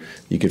were,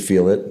 you could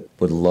feel it.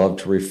 Would love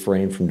to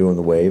refrain from doing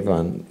the wave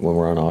when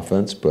we're on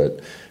offense,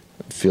 but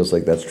it feels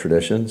like that's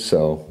tradition.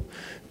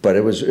 But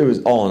it was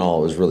all in all,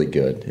 it was really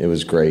good. It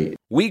was great.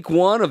 Week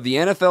 1 of the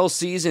NFL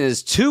season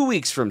is 2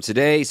 weeks from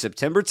today,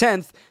 September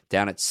 10th,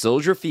 down at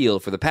Soldier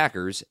Field for the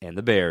Packers and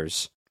the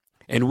Bears.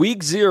 And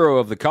Week 0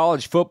 of the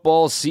college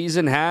football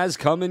season has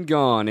come and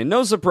gone. And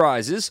no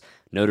surprises,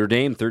 Notre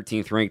Dame,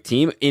 13th ranked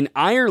team in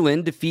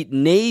Ireland, defeat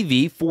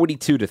Navy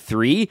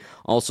 42-3.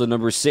 Also,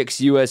 number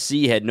 6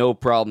 USC had no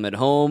problem at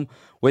home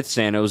with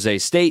San Jose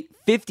State,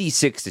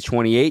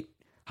 56-28.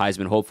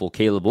 Heisman hopeful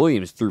Caleb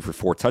Williams threw for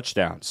 4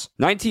 touchdowns.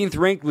 19th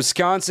ranked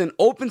Wisconsin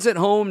opens at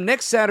home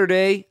next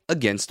Saturday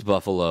against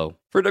Buffalo.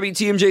 For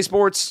WTMJ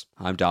Sports,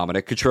 I'm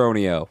Dominic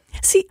Cotroneo.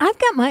 See, I've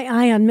got my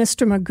eye on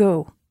Mr.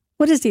 Magoo.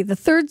 What is he? The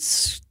third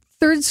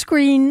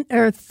screen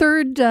or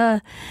third?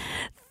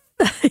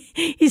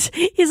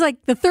 He's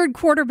like the third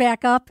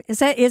quarterback up.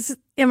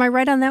 Am I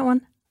right on that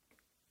one?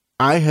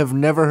 I have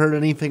never heard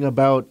anything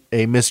about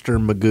a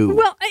Mr. Magoo.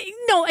 Well,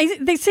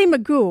 they say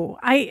Magoo.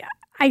 I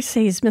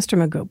say he's Mr.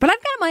 Magoo, but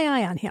I've got my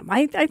eye on him.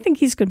 I think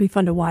he's going to be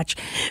fun to watch.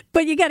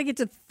 But you got to get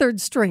to third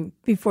string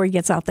before he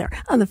gets out there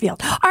on the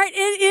field. All right,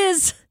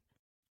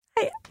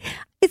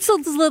 it's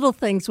those little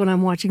things when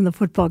I'm watching the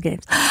football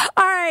games.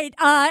 All right,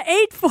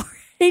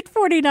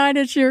 8:49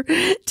 is your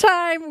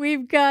time.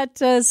 We've got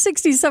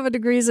 67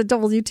 degrees at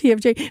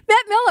WTMJ.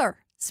 Matt Miller,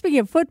 speaking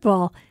of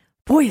football,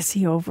 boy, is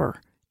he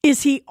over.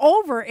 Is he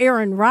over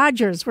Aaron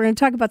Rodgers? We're going to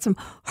talk about some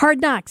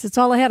hard knocks. It's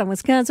all ahead on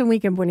Wisconsin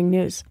Weekend Winning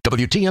News.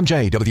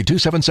 WTMJ,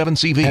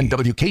 W277CV, and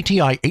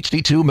WKTI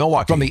HD2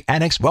 Milwaukee from the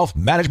Annex Wealth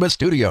Management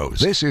Studios.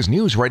 This is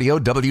News Radio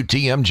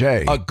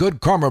WTMJ, a Good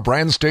Karma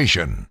brand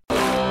station.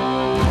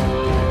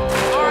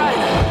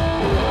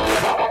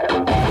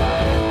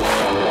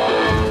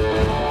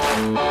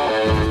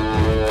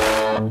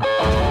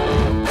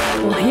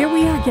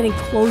 Getting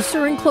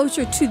closer and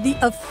closer to the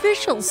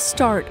official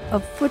start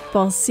of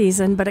football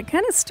season, but it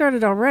kind of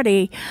started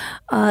already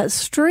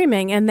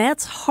streaming, and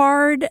that's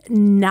Hard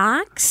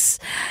Knocks.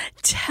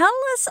 Tell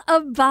us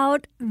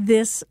about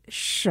this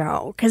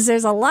show, because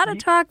there's a lot of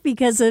talk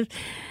because of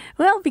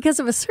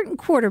a certain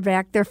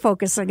quarterback they're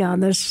focusing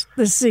on this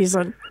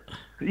season.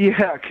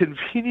 Yeah,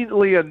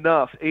 conveniently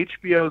enough,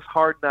 HBO's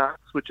Hard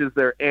Knocks, which is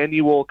their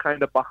annual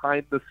kind of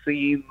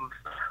behind-the-scenes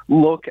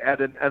look at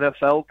an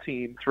NFL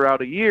team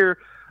throughout a year.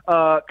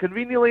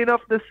 Conveniently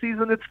enough, this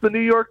season it's the New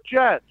York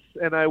Jets,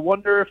 and I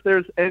wonder if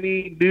there's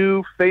any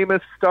new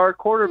famous star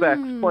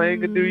quarterbacks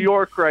playing in New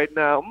York right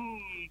now.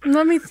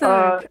 Let me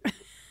think.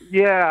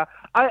 Yeah,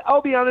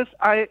 I'll be honest,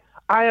 I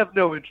have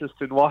no interest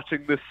in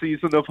watching this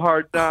season of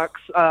Hard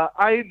Knocks.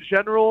 I'm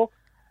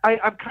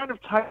kind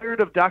of tired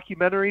of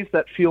documentaries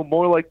that feel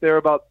more like they're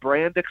about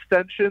brand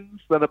extensions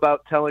than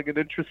about telling an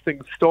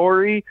interesting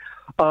story,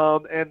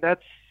 and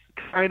that's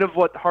kind of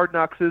what Hard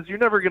Knocks is. You're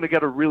never going to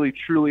get a really,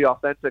 truly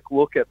authentic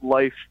look at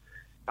life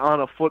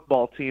on a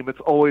football team. It's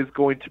always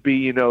going to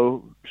be,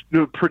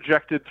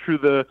 projected through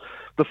the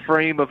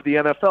frame of the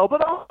NFL.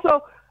 But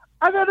also,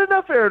 I've had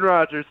enough Aaron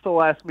Rodgers to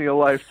last me a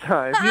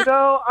lifetime.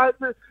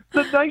 The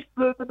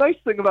nice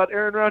thing about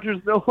Aaron Rodgers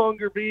no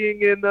longer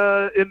being in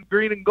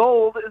green and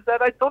gold is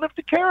that I don't have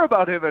to care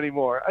about him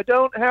anymore. I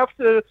don't have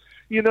to,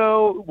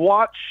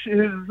 watch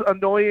his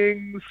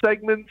annoying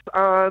segments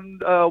on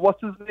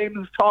what's his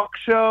name's talk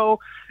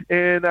show,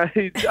 and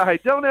I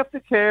don't have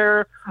to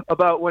care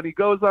about when he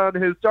goes on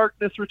his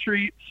darkness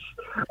retreats,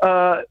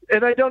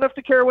 and I don't have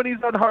to care when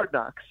he's on Hard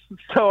Knocks.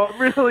 So I'm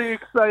really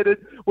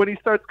excited when he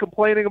starts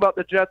complaining about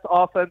the Jets'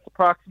 offense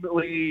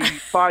approximately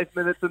 5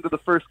 minutes into the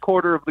first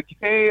quarter of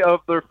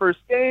their first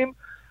game.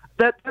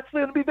 That's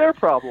going to be their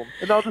problem,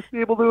 and I'll just be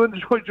able to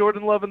enjoy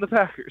Jordan Love and the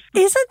Packers.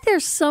 Isn't there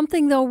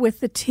something, though,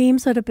 with the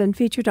teams that have been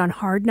featured on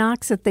Hard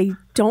Knocks that they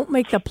don't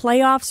make the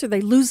playoffs or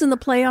they lose in the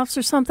playoffs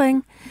or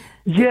something?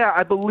 Yeah,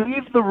 I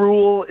believe the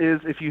rule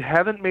is if you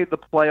haven't made the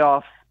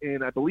playoffs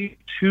in, I believe,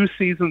 2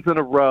 seasons in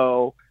a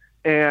row,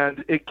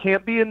 and it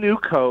can't be a new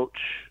coach,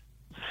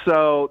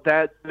 so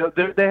that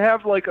they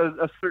have like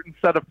a certain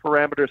set of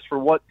parameters for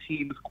what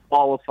teams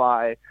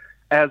qualify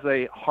as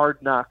a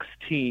Hard Knocks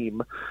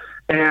team.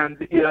 And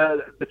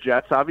the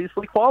Jets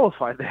obviously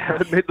qualify. They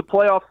haven't made the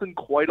playoffs in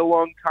quite a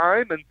long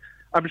time, and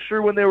I'm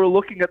sure when they were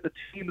looking at the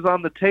teams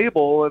on the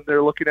table, and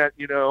they're looking at,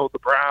 the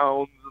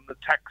Browns and the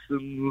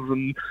Texans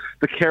and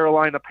the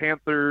Carolina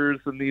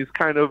Panthers and these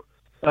kind of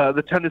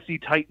the Tennessee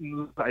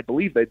Titans, I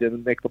believe they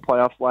didn't make the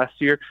playoffs last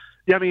year.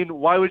 Yeah, I mean,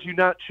 why would you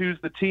not choose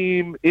the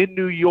team in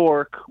New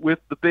York with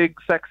the big,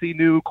 sexy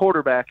new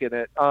quarterback in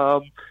it?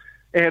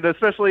 And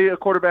especially a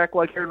quarterback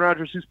like Aaron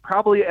Rodgers, who's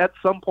probably at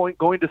some point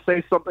going to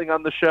say something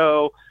on the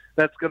show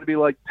that's going to be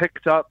like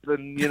picked up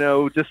and,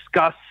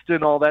 discussed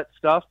and all that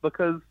stuff,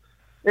 because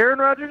Aaron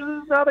Rodgers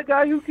is not a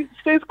guy who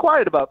stays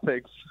quiet about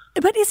things.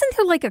 But isn't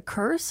there like a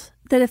curse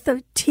that if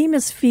the team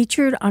is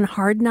featured on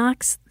Hard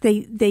Knocks,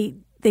 they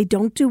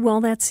don't do well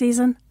that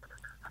season?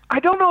 I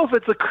don't know if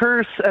it's a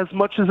curse as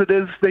much as it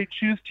is they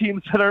choose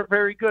teams that aren't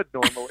very good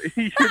normally.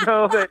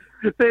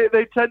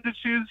 They tend to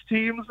choose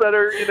teams that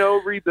are,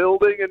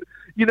 rebuilding, and,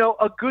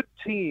 a good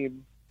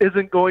team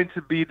isn't going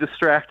to be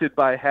distracted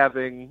by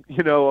having,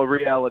 a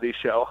reality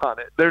show on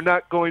it. They're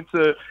not going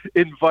to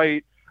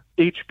invite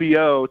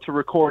HBO to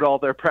record all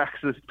their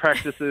practices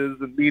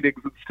and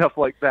meetings and stuff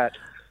like that.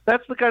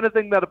 That's the kind of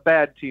thing that a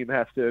bad team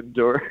has to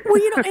endure.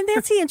 Well, and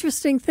that's the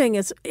interesting thing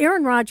is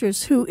Aaron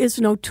Rodgers, who is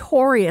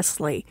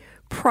notoriously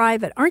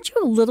private. Aren't you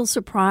a little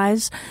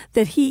surprised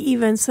that he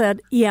even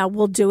said, yeah,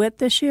 we'll do it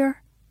this year?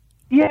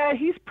 Yeah,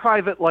 he's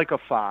private like a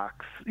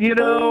fox. That's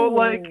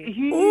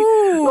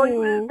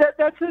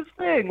his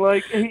thing.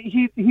 Like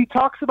he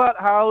talks about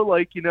how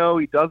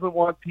he doesn't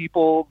want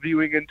people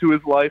viewing into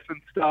his life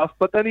and stuff,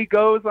 but then he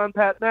goes on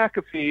Pat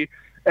McAfee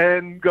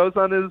and goes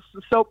on his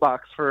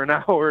soapbox for an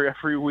hour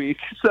every week.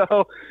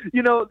 So,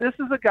 this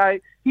is a guy,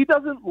 he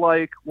doesn't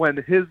like when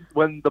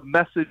the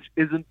message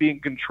isn't being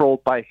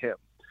controlled by him.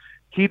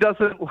 He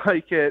doesn't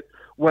like it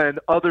when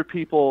other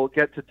people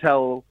get to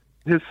tell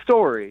his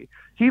story.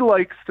 He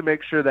likes to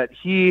make sure that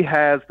he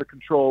has the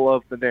control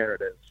of the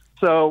narrative.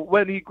 So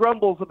when he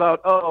grumbles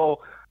about,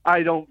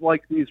 I don't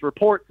like these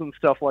reports and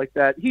stuff like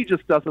that, he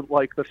just doesn't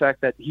like the fact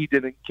that he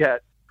didn't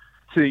get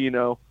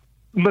to,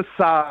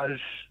 massage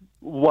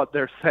what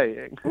they're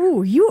saying.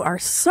 Ooh, you are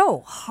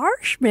so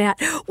harsh, Matt.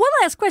 One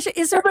last question.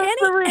 Is there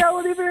that's the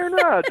reality of Aaron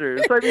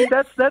Rodgers. I mean,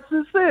 that's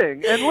his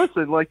thing. And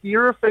listen,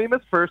 you're a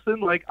famous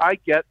person. I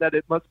get that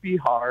it must be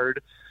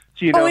hard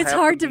to, it's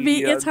hard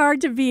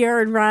to be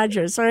Aaron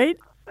Rodgers, right?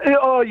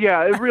 Oh,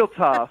 yeah, real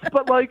tough.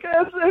 But,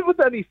 as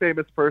with any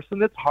famous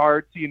person, it's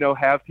hard to,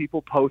 have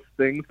people post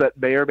things that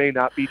may or may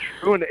not be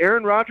true. And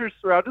Aaron Rodgers,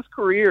 throughout his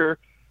career,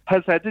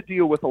 has had to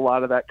deal with a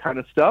lot of that kind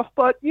of stuff.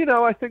 But,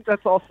 I think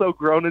that's also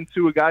grown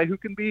into a guy who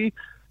can be,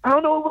 a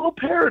little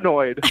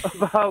paranoid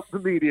about the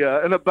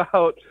media and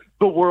about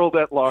the world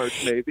at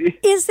large, maybe.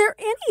 Is there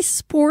any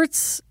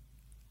sports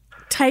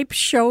type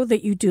show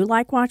that you do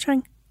like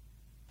watching?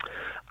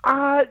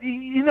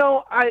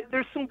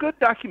 There's some good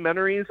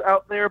documentaries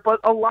out there, but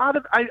a lot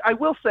of, I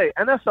will say,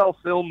 NFL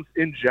Films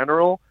in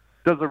general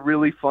does a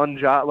really fun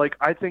job.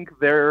 I think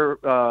their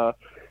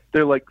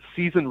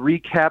season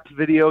recap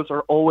videos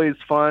are always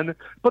fun,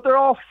 but they're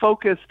all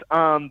focused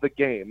on the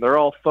game. They're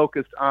all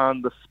focused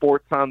on the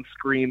sports on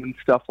screen and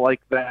stuff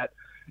like that.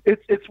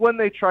 It's when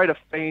they try to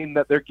feign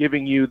that they're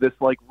giving you this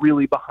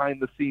really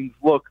behind the scenes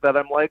look that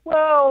I'm like,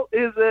 well,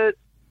 is it?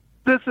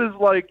 This is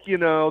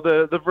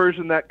the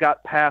version that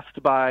got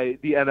passed by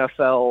the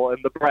NFL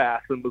and the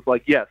brass and was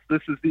like, yes,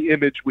 this is the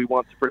image we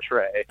want to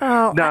portray,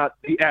 not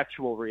the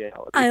actual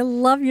reality. I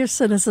love your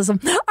cynicism.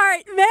 All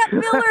right, Matt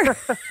Miller,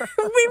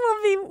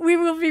 we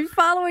will be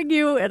following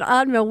you at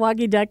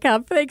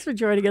onmilwaukee.com. Thanks for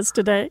joining us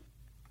today.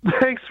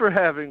 Thanks for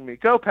having me.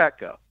 Go Pack,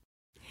 go.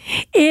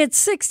 It's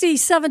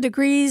 67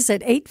 degrees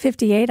at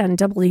 8:58 on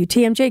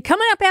WTMJ.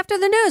 Coming up after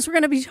the news, we're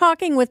going to be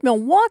talking with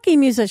Milwaukee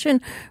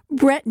musician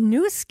Brett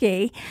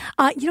Newski.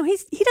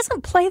 He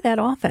doesn't play that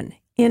often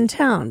in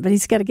town, but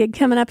he's got a gig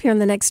coming up here in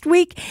the next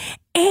week,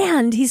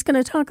 and he's going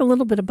to talk a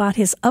little bit about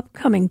his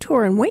upcoming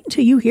tour. And wait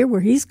until you hear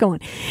where he's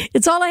going.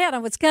 It's all I had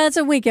on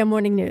Wisconsin Weekend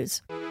Morning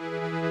News.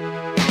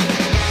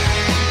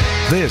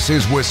 This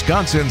is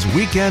Wisconsin's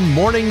Weekend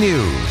Morning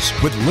News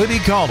with Libby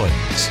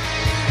Collins.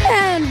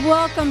 And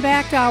welcome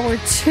back to Hour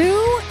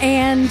 2.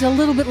 And a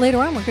little bit later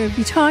on, we're going to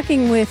be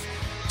talking with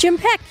Jim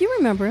Peck. You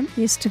remember him.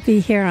 He used to be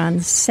here on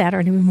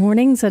Saturday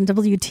mornings on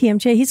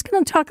WTMJ. He's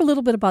going to talk a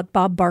little bit about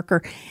Bob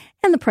Barker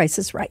and The Price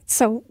is Right.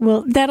 So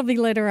that'll be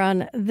later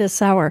on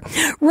this hour.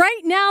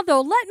 Right now,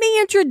 though, let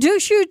me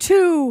introduce you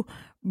to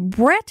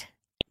Brett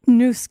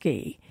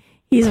Newski.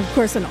 He's, of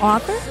course, an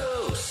author.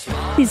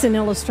 He's an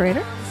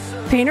illustrator,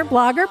 painter,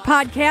 blogger,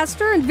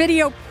 podcaster, and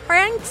video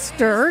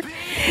prankster.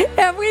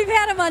 And we've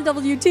had him on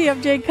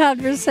WTMJ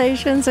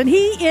Conversations, and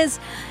he is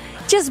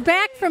just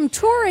back from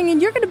touring,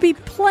 and you're going to be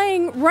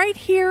playing right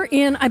here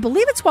in, I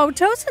believe it's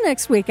Wauwatosa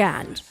next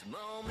weekend.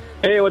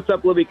 Hey, what's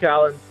up, Libby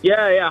Collins?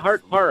 Yeah,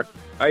 Hart Park.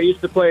 I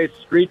used to play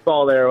street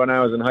ball there when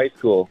I was in high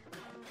school.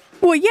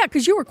 Well, yeah,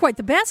 because you were quite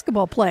the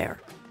basketball player.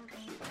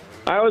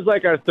 I was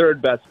like our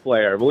third best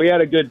player, but we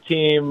had a good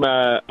team.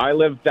 I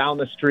lived down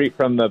the street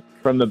from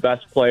the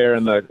best player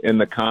in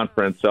the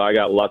conference, so I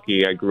got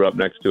lucky. I grew up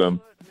next to him.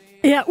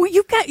 Yeah, well,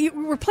 you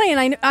were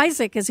playing.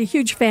 Isaac is a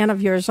huge fan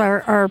of yours,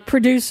 our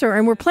producer,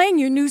 and we're playing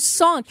your new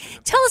song.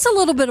 Tell us a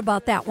little bit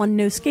about that one,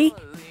 Newski.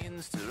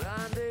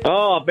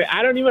 Oh, but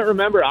I don't even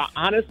remember.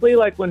 Honestly,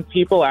 like when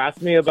people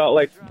ask me about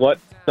like what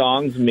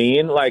songs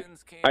mean, like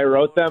I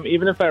wrote them.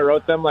 Even if I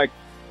wrote them like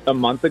a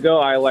month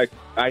ago,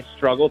 I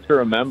struggle to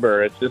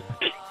remember. It's just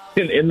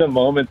in the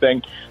moment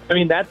thing. I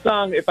mean, that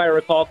song, if I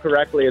recall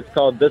correctly, it's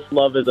called "This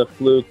Love Is a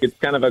Fluke." It's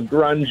kind of a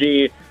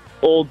grungy,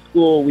 old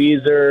school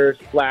Weezer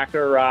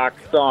slacker rock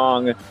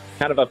song,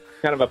 kind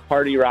of a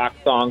party rock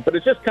song. But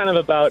it's just kind of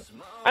about,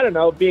 I don't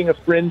know, being a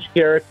fringe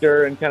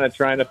character and kind of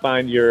trying to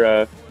find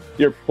your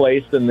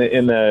place in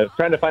the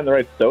trying to find the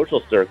right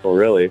social circle,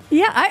 really.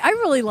 Yeah, I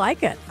really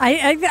like it.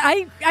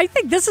 I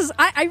think this is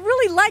I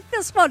really like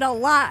this one a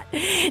lot.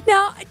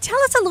 Now, tell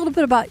us a little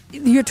bit about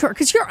your tour,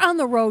 because you're on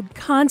the road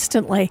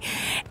constantly,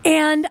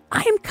 and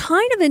I'm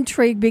kind of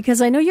intrigued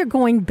because I know you're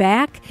going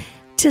back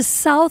to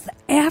South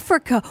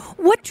Africa.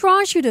 What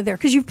draws you to there?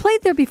 Because you've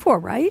played there before,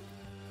 right?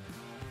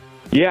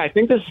 Yeah, I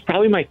think this is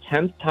probably my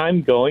 10th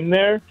time going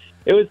there.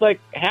 It was like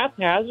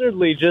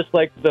haphazardly just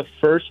like the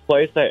first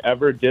place I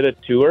ever did a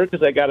tour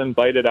because I got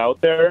invited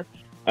out there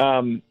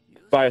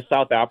by a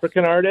South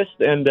African artist.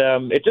 And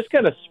it just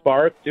kind of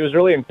sparked. It was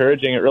really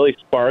encouraging. It really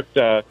sparked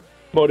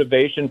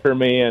motivation for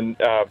me. And,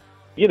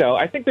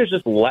 I think there's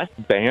just less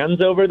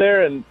bands over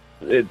there. And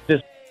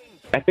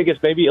I think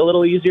it's maybe a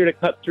little easier to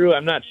cut through.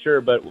 I'm not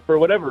sure. But for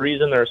whatever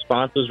reason, the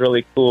response was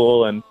really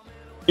cool. And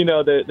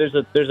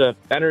there's a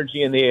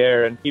energy in the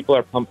air, and people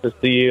are pumped to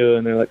see you,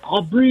 and they're like,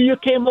 "Oh, Brew, you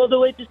came all the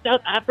way to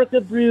South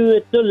Africa, Brew.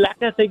 It's so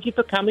lekker. Thank you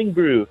for coming,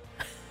 Brew."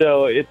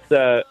 So it's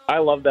I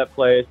love that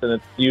place, and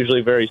it's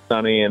usually very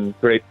sunny and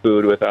great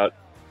food without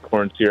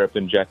corn syrup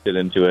injected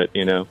into it.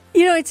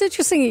 It's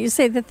interesting that you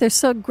say that they're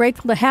so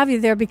grateful to have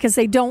you there because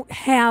they don't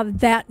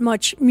have that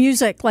much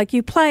music like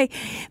you play,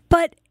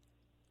 but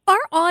our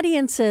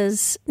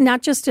audiences,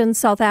 not just in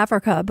South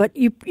Africa, but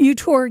you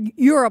tour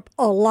Europe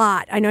a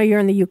lot. I know you're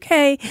in the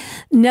UK,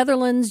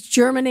 Netherlands,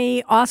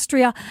 Germany,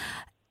 Austria.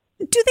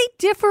 Do they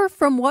differ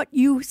from what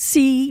you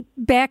see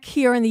back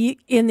here in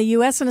the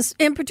U.S.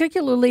 and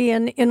particularly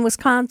in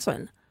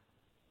Wisconsin?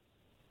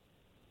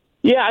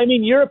 Yeah, I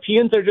mean,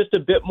 Europeans are just a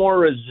bit more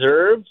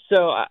reserved.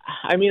 So,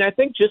 I mean, I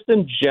think just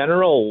in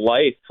general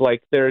life,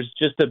 like there's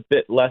just a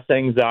bit less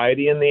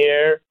anxiety in the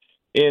air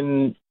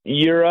in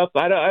Europe.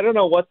 I don't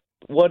know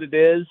what it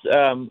is.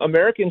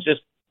 Americans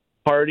just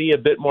party a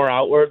bit more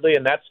outwardly,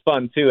 and that's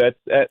fun too.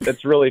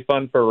 That's really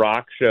fun for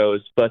rock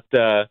shows. But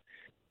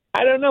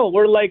I don't know.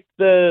 We're like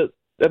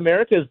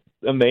America's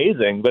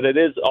amazing, but it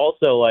is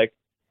also like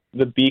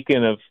the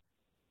beacon of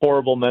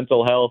horrible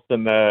mental health,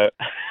 and I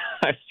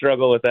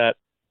struggle with that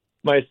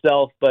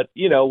myself. But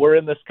we're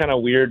in this kind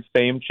of weird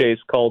fame chase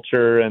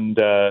culture, and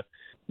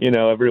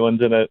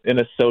everyone's in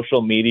a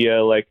social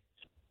media like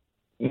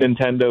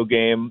Nintendo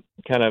game,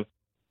 kind of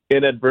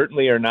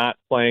inadvertently or not,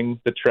 playing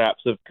the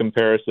traps of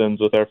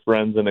comparisons with our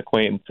friends and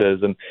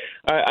acquaintances. And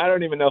I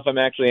don't even know if I'm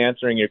actually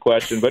answering your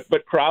question,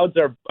 but crowds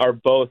are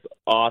both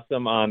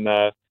awesome on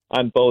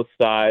both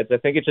sides. I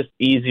think it's just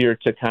easier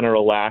to kind of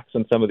relax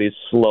in some of these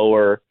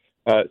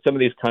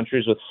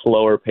countries with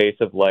slower pace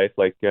of life,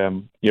 like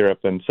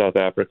Europe and South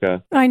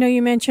Africa. I know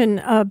you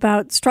mentioned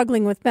about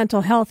struggling with mental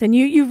health, and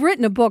you've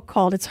written a book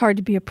called "It's Hard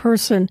to Be a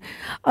Person,"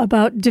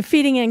 about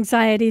defeating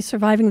anxiety,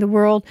 surviving the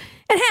world,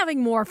 and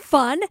having more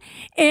fun.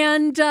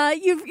 And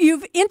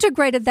you've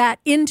integrated that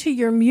into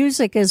your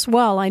music as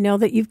well. I know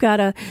that you've got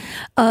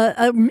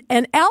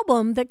an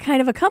album that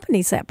kind of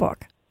accompanies that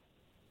book.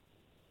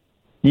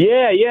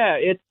 Yeah,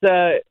 it's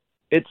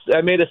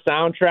I made a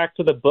soundtrack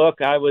to the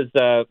book. I was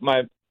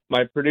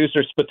my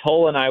producer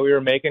Spatola and I, we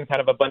were making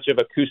kind of a bunch of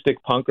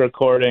acoustic punk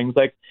recordings,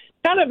 like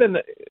kind of in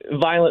the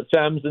Violent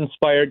Femmes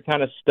inspired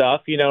kind of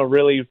stuff,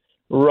 really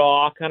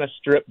raw, kind of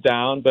stripped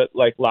down, but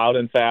like loud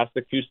and fast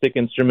acoustic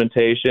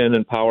instrumentation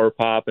and power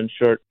pop and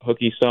short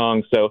hooky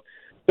songs. So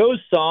those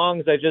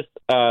songs,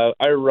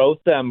 I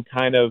wrote them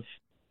kind of,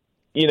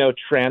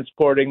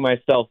 transporting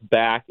myself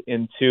back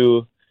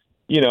into,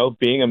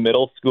 being a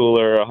middle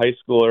schooler, a high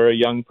schooler, a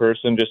young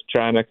person, just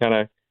trying to kind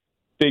of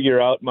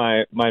figure out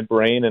my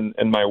brain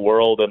and my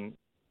world and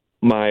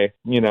my,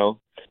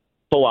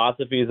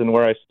 philosophies and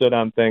where I stood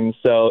on things.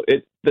 So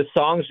the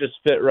songs just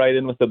fit right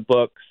in with the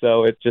book.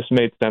 So it just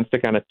made sense to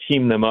kind of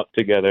team them up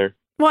together.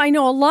 Well, I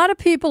know a lot of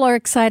people are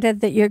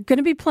excited that you're going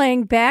to be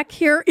playing back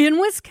here in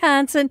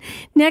Wisconsin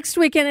next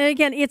weekend. And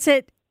again, it's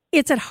at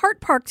Hart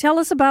Park. Tell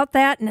us about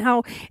that and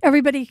how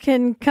everybody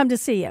can come to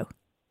see you.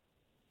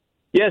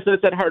 Yeah, so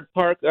it's at Hart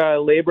Park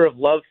Labor of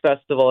Love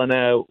Festival,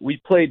 and we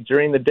played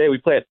during the day. We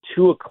play at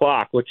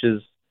 2:00, which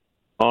is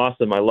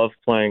awesome. I love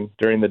playing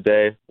during the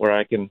day where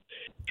I can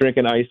drink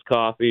an iced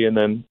coffee and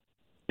then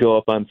go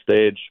up on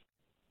stage.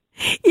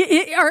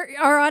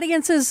 Are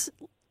audiences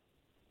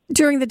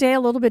during the day a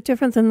little bit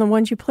different than the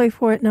ones you play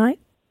for at night?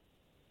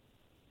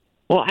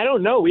 Well, I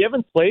don't know. We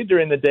haven't played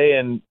during the day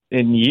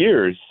in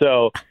years,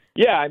 so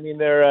yeah. I mean,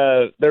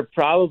 they're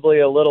probably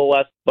a little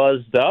less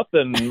buzzed up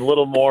and a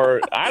little more.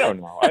 I don't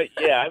know.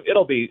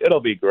 It'll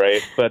be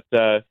great. But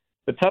the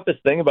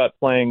toughest thing about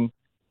playing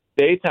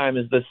daytime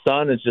is the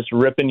sun is just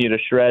ripping you to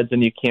shreds,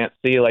 and you can't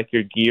see like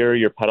your gear,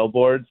 your pedal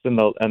boards, and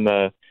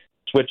the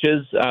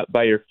switches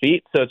by your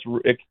feet. So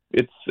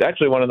it's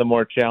actually one of the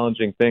more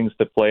challenging things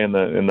to play in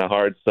the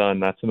hard sun.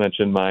 Not to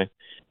mention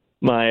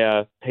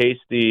my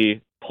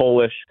pasty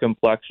Polish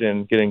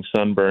complexion getting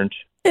sunburnt.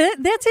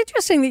 That's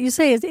interesting that you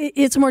say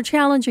it's more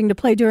challenging to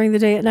play during the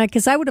day at night,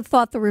 because I would have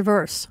thought the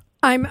reverse.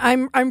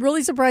 I'm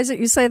really surprised that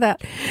you say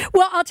that.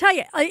 Well, I'll tell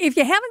you, if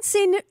you haven't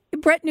seen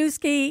Brett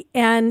Newski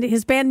and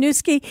his band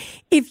Newski,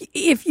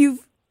 if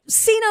you've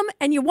seen them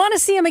and you want to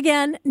see them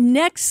again,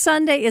 next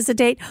Sunday is the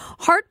date.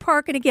 Hart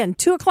Park, and again,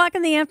 2:00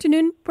 in the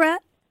afternoon,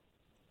 Brett?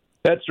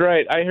 That's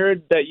right. I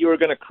heard that you were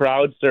going to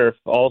crowd surf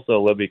also,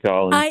 Libby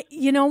Collins.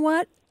 You know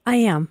what? I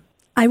am.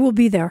 I will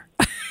be there.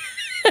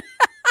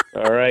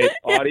 All right.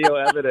 Audio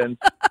evidence.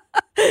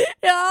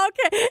 Yeah,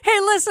 okay. Hey,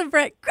 listen,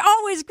 Brett,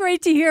 always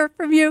great to hear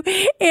from you.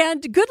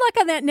 And good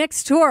luck on that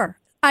next tour.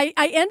 I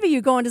envy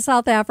you going to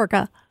South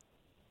Africa.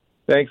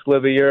 Thanks,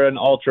 Libby. You're an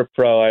ultra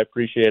pro. I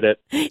appreciate it.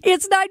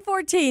 It's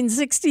 9:14,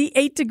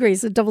 68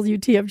 degrees at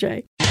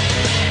WTMJ.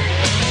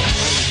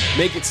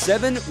 Make it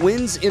 7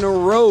 wins in a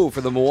row for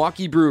the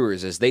Milwaukee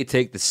Brewers as they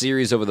take the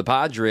series over the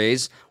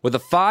Padres with a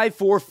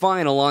 5-4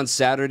 final on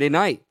Saturday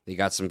night. They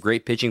got some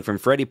great pitching from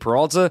Freddie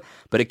Peralta,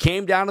 but it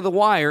came down to the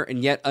wire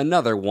in yet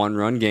another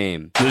one-run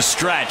game. The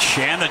stretch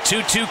and the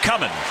 2-2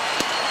 coming.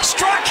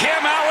 Struck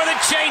him out with a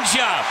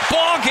changeup.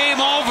 Ball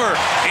game over.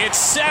 It's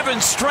 7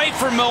 straight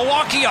for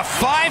Milwaukee. A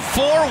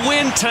 5-4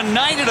 win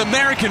tonight at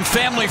American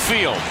Family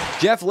Field.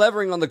 Jeff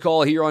Levering on the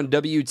call here on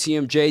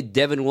WTMJ.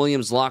 Devin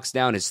Williams locks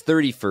down his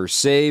 31st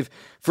save.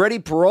 Freddie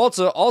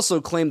Peralta also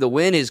claimed the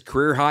win, his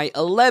career-high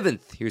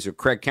 11th. Here's what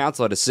Craig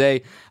Counsell had to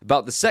say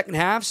about the second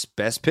half's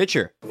best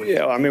pitcher.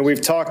 Yeah, I mean,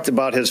 we've talked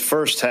about his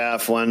first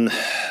half when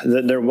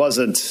there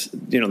wasn't,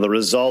 the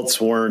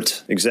results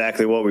weren't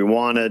exactly what we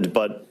wanted,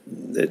 but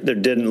there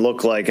didn't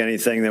look like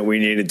anything that we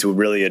needed to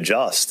really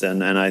adjust.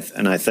 And I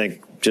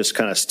think just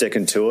kind of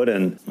sticking to it.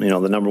 And,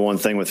 the number one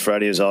thing with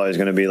Freddie is always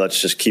going to be, let's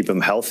just keep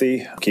him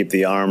healthy, keep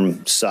the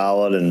arm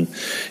solid and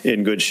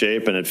in good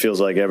shape. And it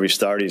feels like every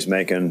start he's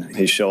making,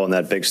 he's showing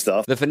that big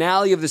stuff. The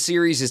finale of the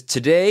series is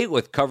today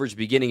with coverage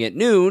beginning at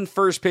noon.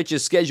 First pitch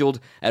is scheduled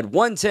at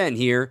 1:10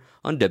 here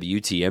on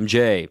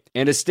WTMJ.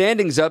 And a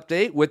standings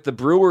update with the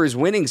Brewers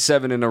winning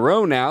 7 in a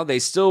row now. They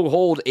still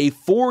hold a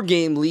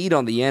 4-game lead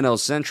on the NL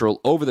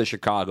Central over the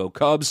Chicago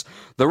Cubs.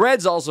 The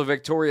Reds also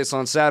victorious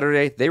on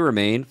Saturday. They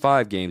remain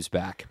 5 games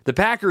back. The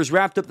Packers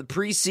wrapped up the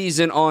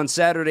preseason on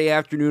Saturday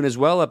afternoon as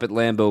well up at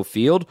Lambeau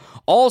Field,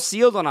 all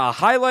sealed on a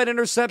highlight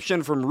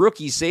interception from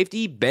rookie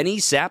safety Benny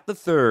Sapp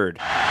III.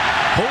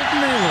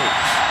 Holton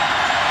Ahlers.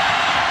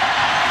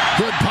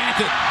 Good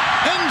pocket.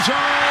 End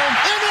zone.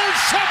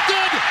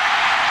 Intercepted.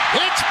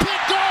 It's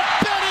picked off.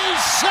 Benny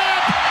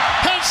Sapp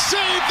has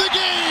saved the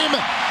game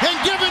and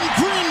given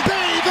Green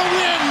Bay the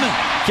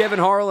win. Kevin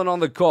Harlan on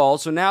the call.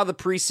 So now the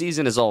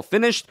preseason is all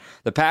finished.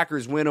 The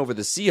Packers win over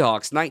the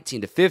Seahawks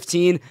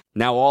 19-15.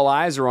 Now all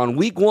eyes are on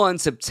Week 1,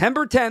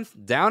 September 10th,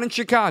 down in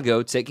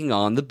Chicago, taking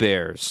on the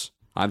Bears.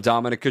 I'm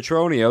Dominic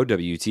Cotroneo,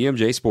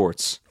 WTMJ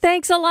Sports.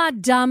 Thanks a lot,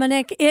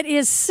 Dominic. It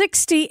is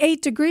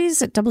 68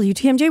 degrees at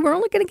WTMJ. We're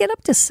only going to get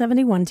up to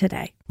 71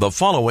 today. The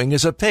following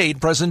is a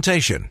paid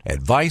presentation.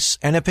 Advice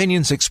and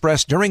opinions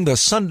expressed during the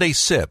Sunday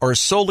Sip are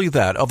solely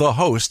that of the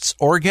hosts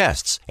or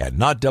guests and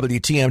not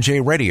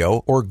WTMJ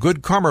Radio or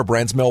Good Karma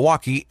Brands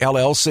Milwaukee,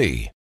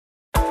 LLC.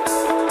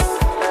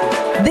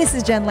 This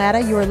is Jen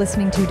Latta. You are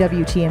listening to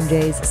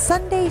WTMJ's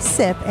Sunday Sunday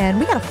Sip, and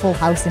we got a full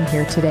house in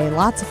here today.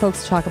 Lots of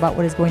folks to talk about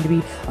what is going to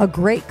be a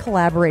great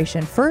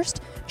collaboration. First,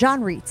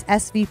 John Reitz,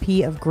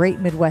 SVP of Great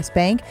Midwest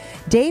Bank,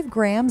 Dave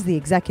Grams, the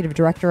Executive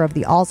Director of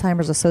the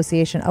Alzheimer's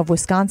Association of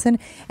Wisconsin,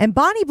 and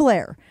Bonnie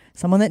Blair,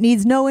 someone that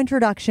needs no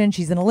introduction.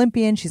 She's an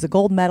Olympian. She's a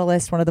gold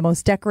medalist, one of the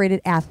most decorated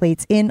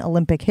athletes in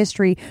Olympic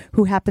history,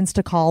 who happens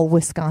to call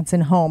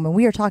Wisconsin home. And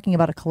we are talking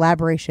about a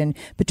collaboration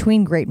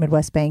between Great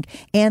Midwest Bank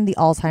and the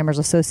Alzheimer's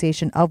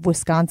Association of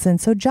Wisconsin.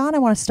 So, John, I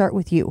want to start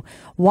with you.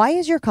 Why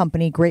is your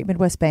company, Great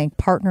Midwest Bank,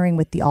 partnering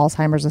with the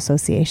Alzheimer's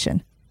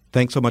Association?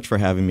 Thanks so much for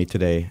having me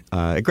today.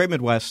 At Great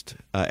Midwest,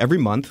 every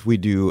month we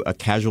do a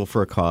casual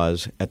for a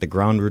cause at the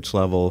ground roots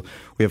level.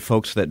 We have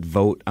folks that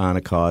vote on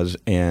a cause,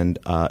 and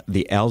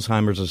the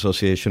Alzheimer's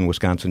Association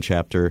Wisconsin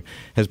chapter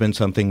has been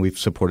something we've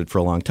supported for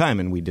a long time,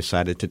 and we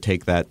decided to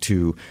take that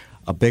to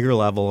a bigger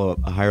level,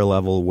 a higher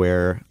level,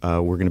 where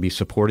we're going to be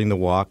supporting the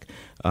walk.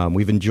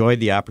 We've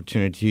enjoyed the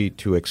opportunity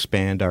to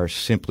expand our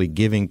Simply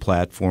Giving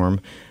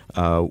platform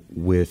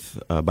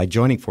by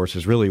joining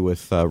forces really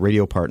with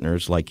radio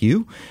partners like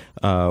you.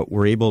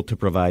 We're able to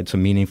provide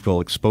some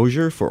meaningful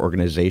exposure for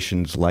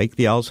organizations like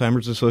the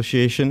Alzheimer's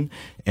Association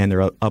and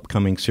their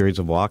upcoming series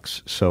of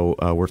walks. So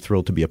we're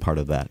thrilled to be a part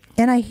of that.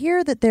 And I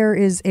hear that there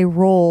is a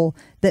role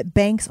that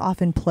banks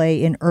often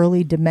play in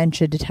early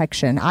dementia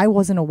detection. I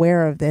wasn't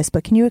aware of this,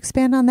 but can you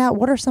expand on that?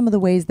 What are some of the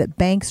ways that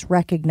banks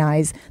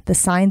recognize the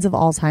signs of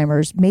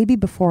Alzheimer's, maybe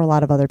before a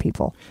lot of other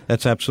people?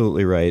 That's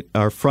absolutely right.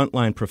 Our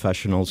frontline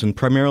professionals, and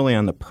primarily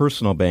on the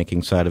personal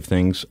banking side of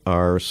things,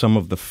 are some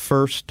of the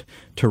first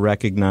to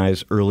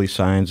recognize early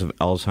signs of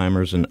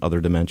Alzheimer's and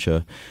other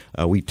dementia.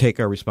 We take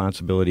our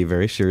responsibility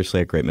very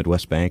seriously at Great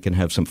Midwest Bank and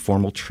have some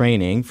formal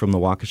training from the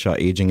Waukesha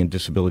Aging and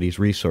Disabilities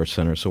Resource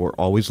Center. So we're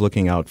always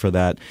looking out for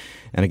that,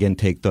 and again,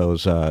 take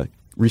those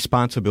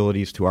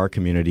responsibilities to our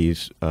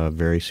communities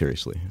very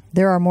seriously.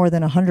 There are more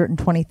than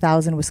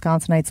 120,000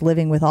 Wisconsinites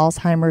living with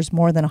Alzheimer's,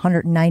 more than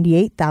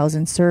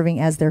 198,000 serving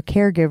as their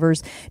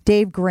caregivers.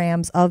 Dave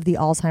Grams of the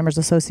Alzheimer's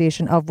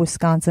Association of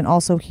Wisconsin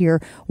also here.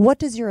 What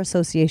does your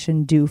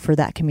association do for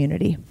that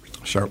community?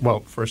 Sure.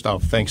 Well, first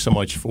off, thanks so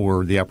much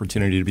for the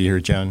opportunity to be here,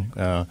 Jen.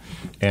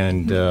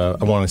 And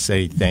I want to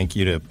say thank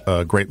you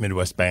to Great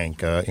Midwest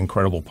Bank,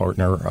 incredible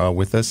partner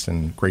with us,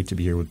 and great to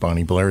be here with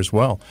Bonnie Blair as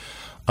well.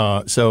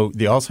 So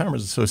the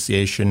Alzheimer's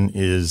Association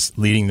is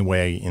leading the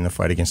way in the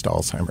fight against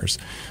Alzheimer's,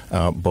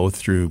 both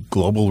through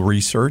global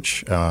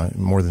research,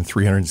 more than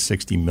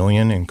 $360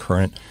 million in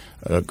current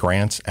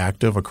grants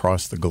active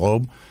across the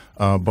globe.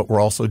 But we're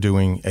also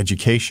doing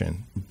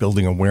education,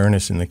 building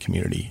awareness in the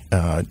community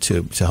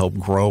to help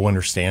grow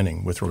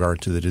understanding with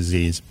regard to the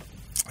disease.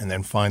 And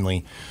then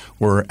finally,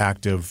 we're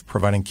active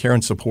providing care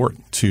and support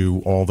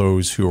to all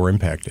those who are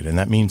impacted. And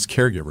that means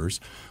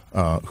caregivers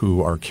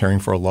who are caring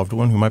for a loved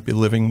one who might be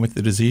living with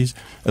the disease,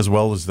 as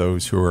well as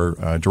those who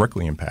are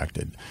directly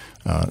impacted.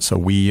 So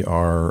we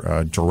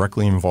are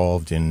directly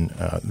involved in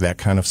that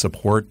kind of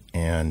support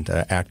and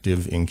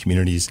active in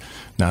communities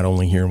not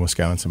only here in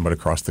Wisconsin, but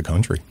across the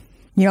country.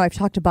 You know, I've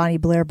talked to Bonnie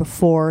Blair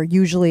before.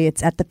 Usually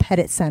it's at the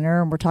Pettit Center,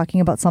 and we're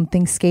talking about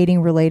something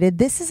skating related.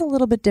 This is a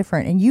little bit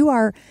different, and you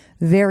are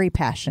very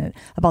passionate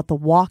about the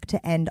Walk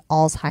to End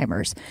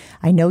Alzheimer's.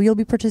 I know you'll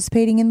be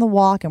participating in the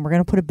walk, and we're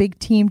going to put a big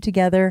team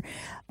together.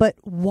 But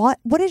what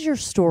is your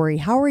story?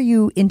 How are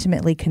you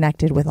intimately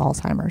connected with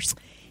Alzheimer's?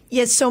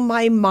 Yes, so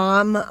my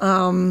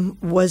mom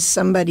was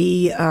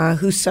somebody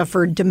who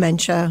suffered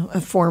dementia,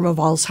 a form of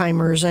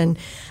Alzheimer's, and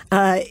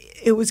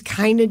it was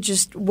kind of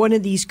just one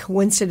of these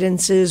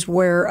coincidences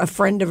where a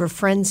friend of a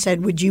friend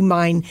said, would you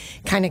mind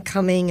kind of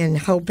coming and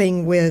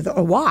helping with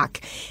a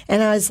walk?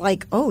 And I was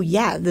like, oh,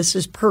 yeah, this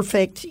is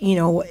perfect. You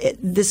know,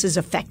 this is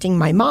affecting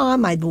my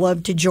mom. I'd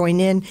love to join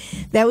in.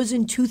 That was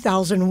in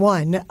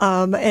 2001,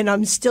 and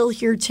I'm still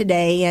here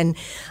today. And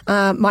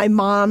my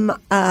mom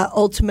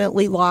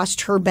ultimately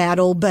lost her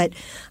battle, but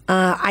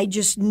I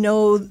just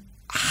know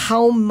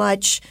how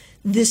much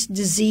this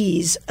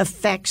disease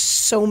affects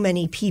so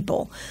many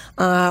people.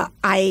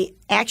 I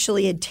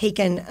actually had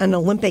taken an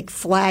Olympic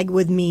flag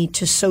with me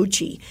to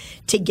Sochi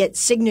to get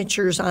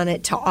signatures on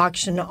it to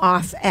auction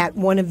off at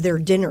one of their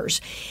dinners.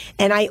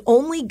 And I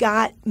only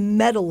got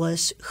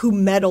medalists who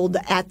medaled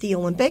at the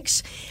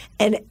Olympics.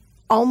 And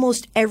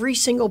almost every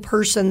single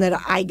person that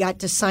I got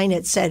to sign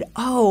it said,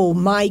 oh,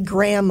 my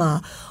grandma,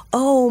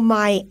 oh,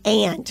 my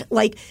aunt.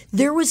 Like,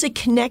 there was a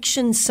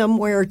connection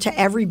somewhere to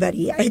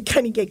everybody. I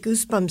kind of get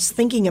goosebumps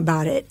thinking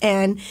about it.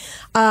 And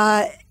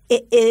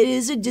it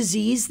is a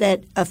disease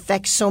that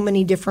affects so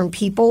many different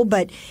people.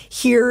 But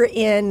here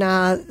in,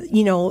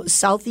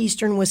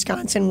 southeastern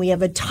Wisconsin, we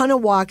have a ton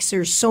of walks.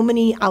 There's so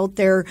many out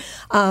there.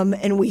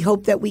 And we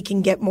hope that we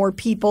can get more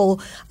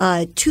people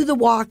to the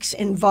walks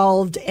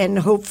involved and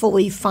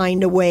hopefully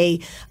find a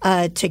way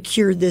to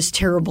cure this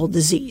terrible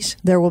disease.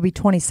 There will be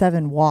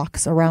 27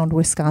 walks around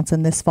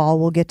Wisconsin this fall.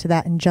 We'll get to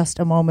that in just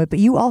a moment. But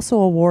you also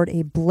award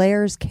a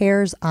Blair's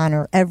Cares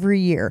honor every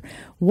year.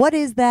 What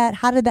is that?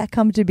 How did that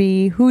come to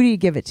be? Who do you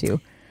give it to?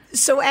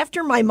 So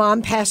after my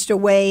mom passed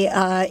away,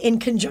 in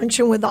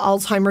conjunction with the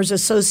Alzheimer's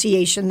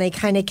Association, they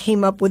kind of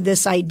came up with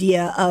this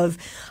idea of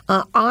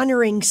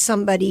honoring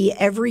somebody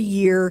every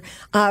year,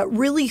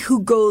 really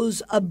who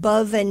goes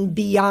above and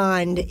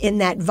beyond in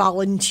that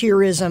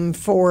volunteerism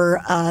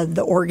for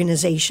the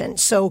organization.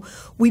 So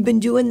we've been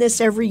doing this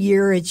every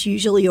year. It's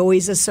usually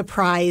always a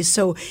surprise.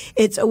 So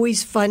it's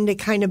always fun to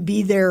kind of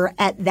be there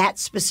at that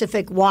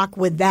specific walk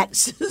with that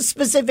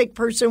specific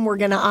person we're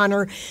going to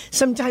honor.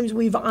 Sometimes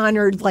we've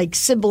honored like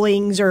siblings,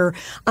 or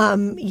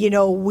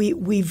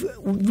we've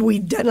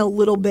done a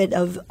little bit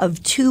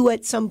of two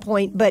at some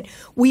point, but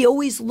we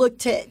always look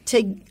to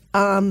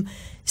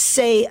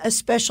say a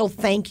special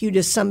thank you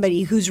to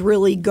somebody who's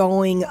really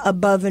going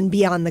above and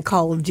beyond the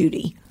call of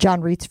duty.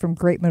 John Reitz from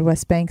Great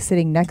Midwest Bank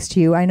sitting next to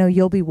you. I know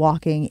you'll be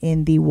walking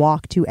in the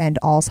Walk to End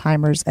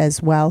Alzheimer's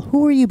as well. Who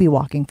will you be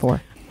walking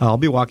for? I'll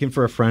be walking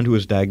for a friend who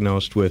was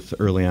diagnosed with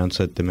early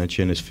onset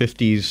dementia in his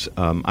 50s.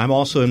 I'm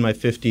also in my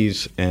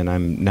 50s, and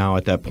I'm now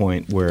at that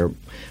point where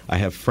I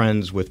have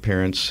friends with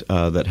parents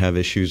that have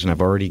issues, and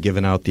I've already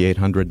given out the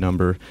 800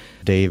 number.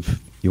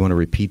 Dave, you want to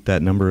repeat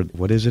that number?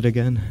 What is it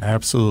again?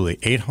 Absolutely.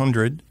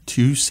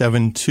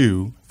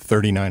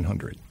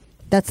 800-272-3900.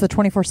 That's the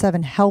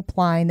 24/7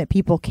 helpline that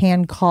people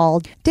can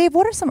call. Dave,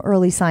 what are some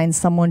early signs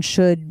someone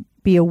should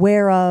be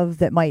aware of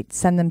that might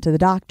send them to the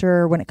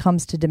doctor when it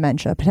comes to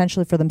dementia,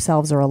 potentially for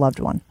themselves or a loved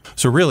one?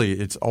 So really,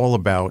 it's all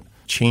about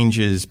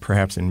changes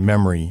perhaps in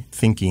memory,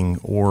 thinking,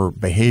 or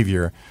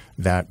behavior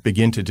that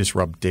begin to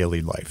disrupt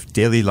daily life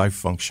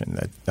function.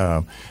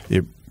 That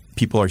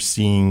people are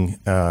seeing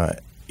a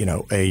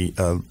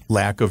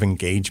lack of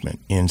engagement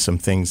in some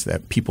things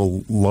that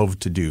people love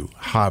to do,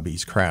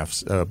 hobbies,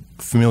 crafts,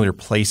 familiar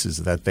places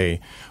that they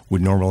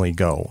would normally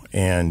go,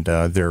 and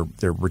they're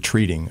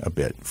retreating a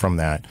bit from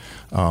that.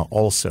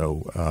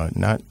 Also,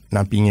 not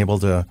being able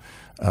to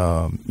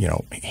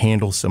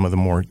handle some of the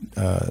more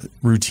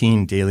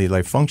routine daily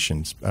life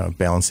functions,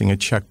 balancing a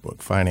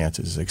checkbook,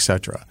 finances,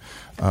 etc.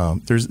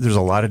 There's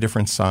a lot of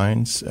different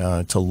signs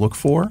to look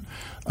for,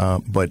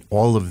 but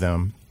all of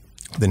them,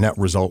 the net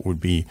result would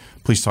be,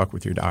 please talk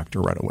with your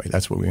doctor right away.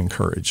 That's what we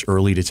encourage.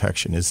 Early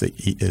detection is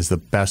the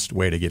best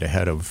way to get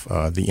ahead of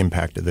the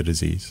impact of the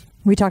disease.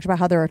 We talked about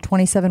how there are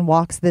 27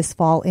 walks this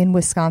fall in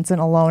Wisconsin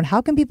alone.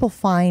 How can people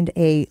find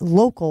a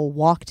local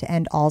walk to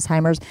end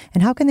Alzheimer's,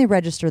 and how can they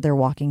register their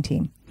walking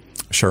team?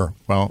 Sure.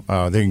 Well,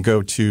 they can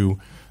go to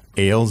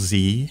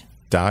alz.org/walk.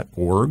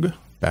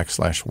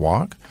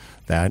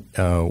 That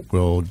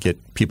will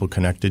get people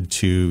connected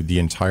to the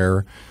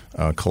entire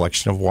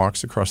collection of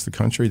walks across the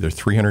country. There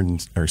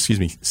are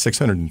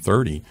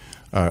 630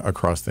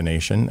 across the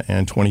nation,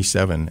 and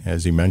 27,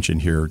 as you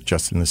mentioned here,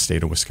 just in the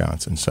state of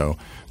Wisconsin. So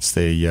it's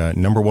the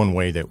number one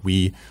way that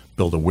we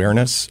build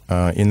awareness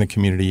in the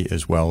community,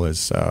 as well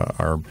as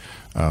our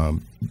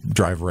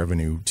drive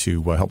revenue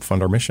to help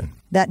fund our mission.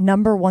 That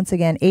number, once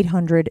again,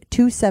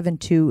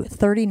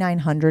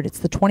 800-272-3900. It's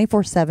the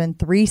 24/7,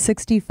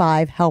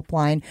 365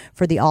 helpline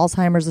for the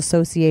Alzheimer's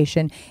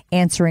Association,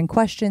 answering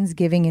questions,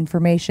 giving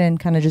information,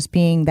 kind of just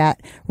being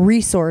that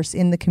resource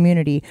in the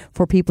community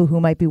for people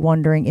who might be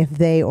wondering if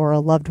they or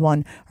a loved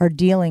one are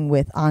dealing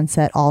with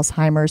onset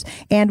Alzheimer's.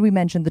 And we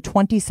mentioned the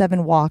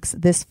 27 walks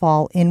this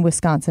fall in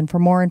Wisconsin. For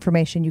more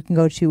information, you can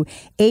go to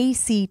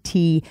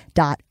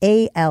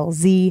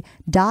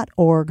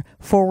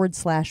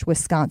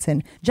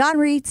act.alz.org/Wisconsin.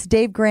 John Reitz,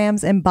 Dave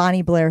Grams, and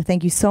Bonnie Blair,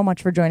 thank you so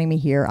much for joining me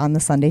here on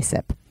the Sunday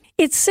Sip.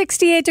 It's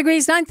 68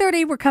 degrees,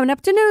 9:30. We're coming up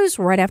to news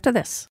right after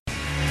this.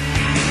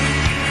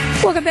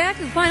 Welcome back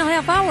to the final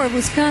half hour of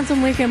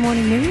Wisconsin Weekend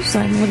Morning News.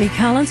 I'm Libby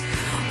Collins.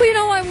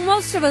 Well,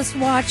 most of us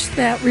watched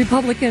that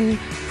Republican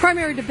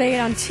primary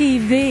debate on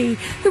TV.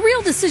 The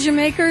real decision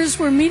makers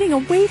were meeting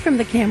away from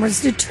the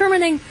cameras,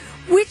 determining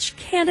which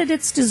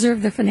candidates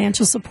deserve the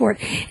financial support.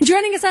 And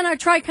joining us on our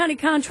Tri-County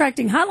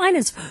Contracting Hotline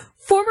is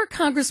former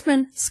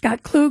Congressman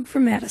Scott Klug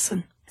from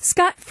Madison.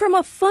 Scott, from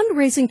a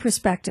fundraising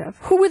perspective,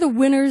 who were the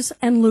winners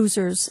and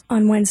losers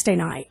on Wednesday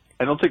night?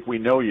 I don't think we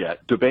know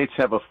yet. Debates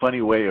have a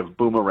funny way of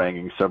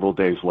boomeranging several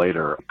days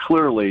later.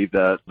 Clearly,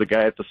 the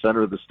guy at the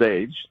center of the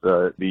stage,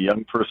 the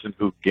young person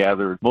who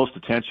gathered most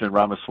attention,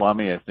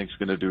 Ramaswamy, I think is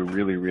going to do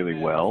really, really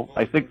well.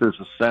 I think there's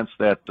a sense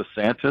that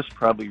DeSantis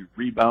probably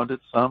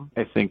rebounded some.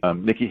 I think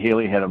Nikki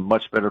Haley had a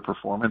much better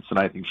performance, and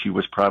I think she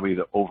was probably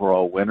the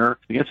overall winner.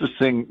 The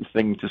interesting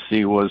thing to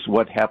see was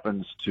what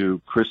happens to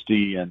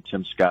Christie and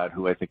Tim Scott,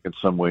 who I think in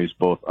some ways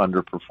both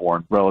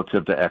underperformed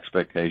relative to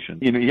expectation.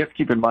 You have to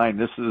keep in mind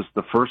this is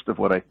the first of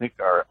what I think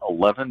are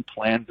 11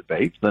 planned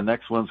debates. The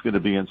next one's going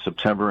to be in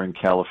September in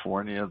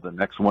California. The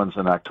next one's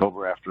in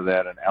October after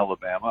that in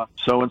Alabama.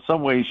 So in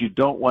some ways, you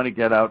don't want to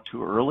get out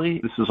too early.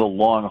 This is a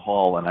long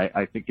haul, and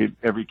I think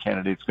every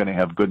candidate's going to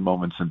have good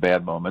moments and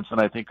bad moments, and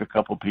I think a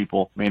couple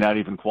people may not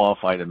even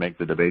qualify to make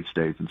the debate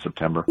stage in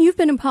September. You've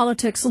been in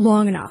politics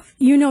long enough.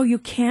 You know you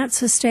can't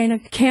sustain a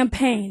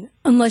campaign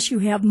unless you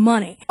have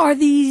money. Are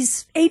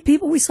these 8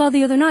 people we saw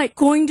the other night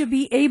going to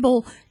be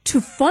able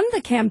to fund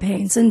the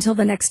campaigns until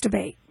the next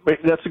debate?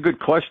 That's a good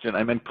question.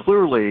 I mean,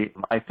 clearly,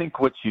 I think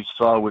what you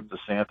saw with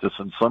DeSantis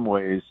in some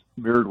ways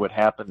mirrored what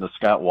happened to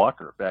Scott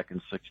Walker back in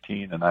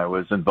 2016, and I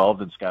was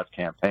involved in Scott's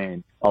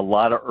campaign. A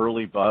lot of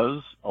early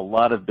buzz, a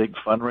lot of big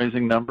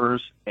fundraising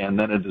numbers, and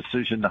then a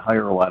decision to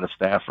hire a lot of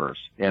staffers.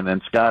 And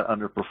then Scott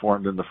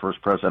underperformed in the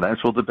first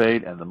presidential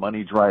debate, and the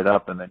money dried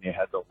up, and then you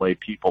had to lay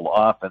people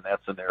off, and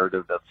that's a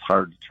narrative that's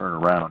hard to turn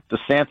around.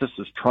 DeSantis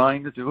is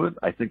trying to do it.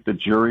 I think the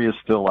jury is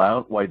still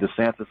out. Why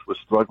DeSantis was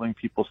struggling,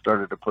 people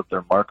started to put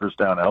their markers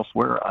down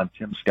elsewhere on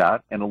Tim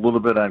Scott and a little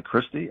bit on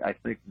Christie. I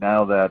think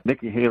now that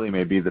Nikki Haley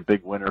may be the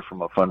big winner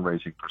from a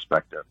fundraising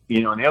perspective.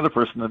 And the other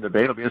person in the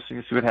debate will be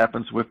interesting to see what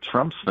happens with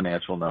Trump's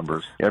financial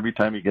numbers. Every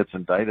time he gets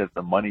indicted,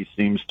 the money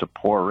seems to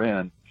pour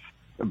in.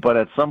 But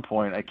at some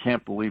point, I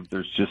can't believe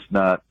there's just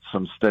not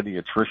some steady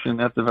attrition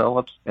that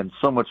develops, and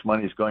so much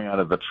money is going out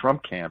of the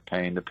Trump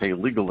campaign to pay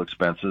legal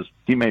expenses.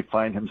 He may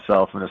find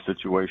himself in a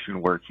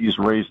situation where he's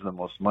raised the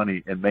most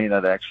money and may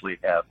not actually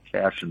have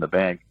cash in the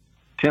bank.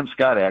 Tim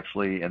Scott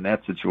actually, in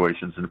that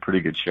situation, is in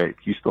pretty good shape.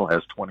 He still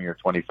has $20 or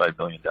 $25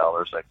 billion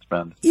to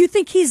spend. You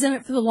think he's in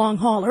it for the long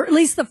haul, or at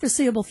least the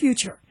foreseeable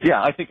future?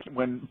 Yeah, I think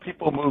when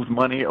people moved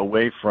money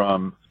away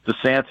from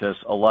DeSantis,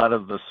 a lot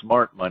of the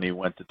smart money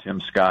went to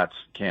Tim Scott's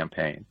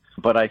campaign.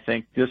 But I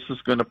think this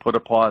is going to put a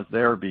pause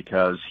there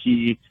because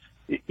it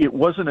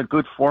wasn't a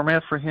good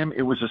format for him.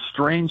 It was a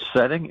strange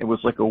setting. It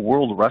was like a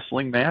World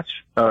Wrestling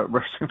match,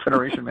 Wrestling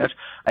Federation match.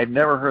 I've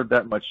never heard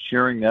that much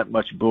cheering, that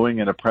much booing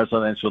in a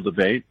presidential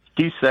debate.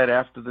 He said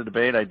after the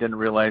debate, I didn't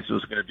realize it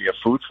was going to be a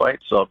food fight,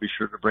 so I'll be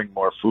sure to bring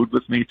more food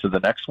with me to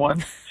the next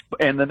one.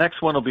 And the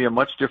next one will be a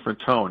much different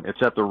tone.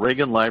 It's at the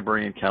Reagan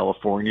Library in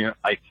California.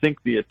 I think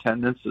the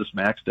attendance is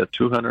maxed at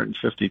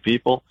 250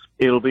 people.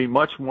 It'll be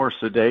much more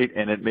sedate,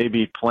 and it may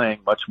be playing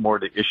much more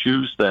to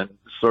issues than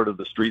sort of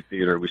the street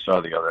theater we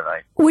saw the other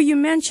night. Well, you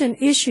mentioned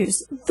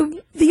issues.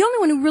 The only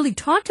one who really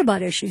talked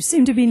about issues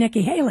seemed to be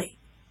Nikki Haley.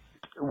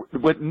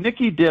 What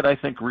Nikki did, I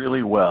think,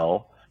 really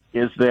well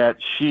is that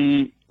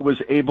she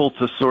was able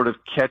to sort of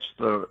catch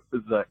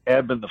the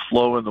ebb and the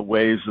flow and the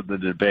waves of the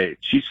debate.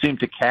 She seemed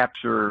to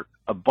capture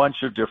a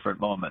bunch of different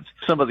moments.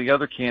 Some of the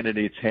other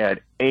candidates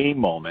had a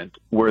moment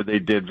where they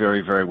did very,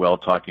 very well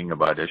talking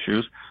about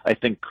issues. I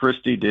think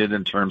Christie did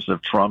in terms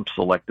of Trump's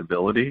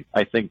electability.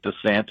 I think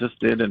DeSantis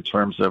did in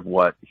terms of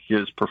what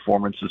his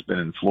performance has been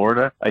in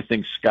Florida. I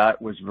think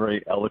Scott was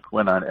very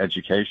eloquent on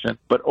education.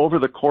 But over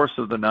the course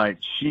of the night,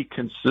 she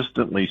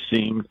consistently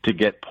seemed to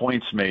get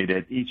points made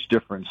at each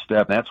different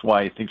step. That's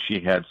why I think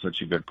she had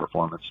such a good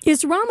performance.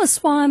 Is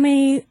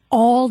Ramaswamy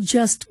all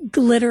just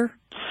glitter?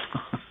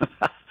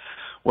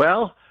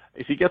 Well,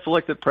 if he gets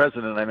elected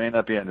president, I may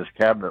not be on his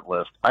cabinet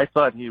list. I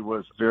thought he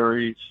was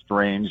very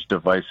strange,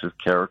 divisive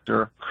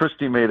character.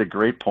 Christie made a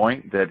great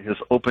point that his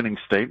opening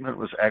statement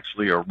was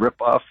actually a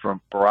ripoff from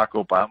Barack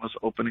Obama's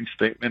opening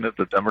statement at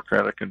the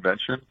Democratic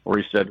Convention, where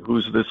he said,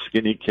 "Who's this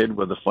skinny kid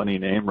with a funny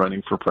name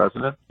running for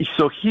president?"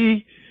 So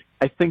he,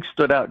 I think,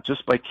 stood out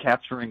just by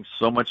capturing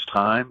so much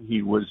time.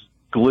 He was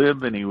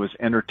glib and he was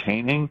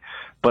entertaining,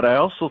 but I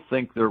also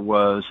think there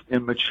was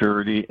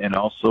immaturity and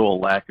also a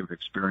lack of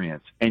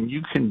experience. And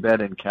you can bet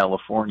in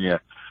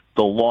California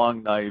the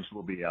long knives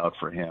will be out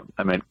for him.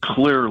 I mean,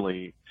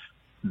 clearly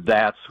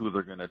that's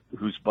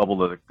whose bubble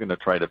they're gonna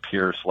try to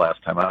pierce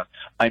last time out.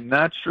 I'm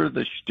not sure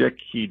the shtick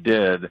he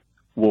did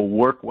will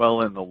work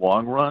well in the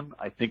long run.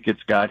 I think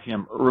it's got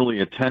him early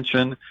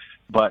attention.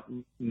 But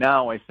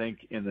now I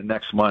think in the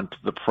next month,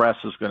 the press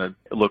is going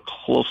to look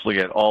closely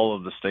at all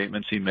of the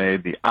statements he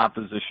made. The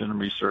opposition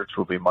research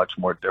will be much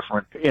more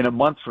different. In a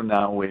month from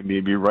now, we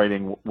may be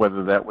writing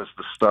whether that was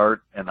the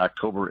start and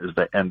October is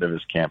the end of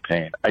his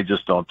campaign. I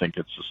just don't think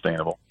it's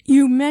sustainable.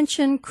 You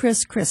mentioned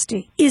Chris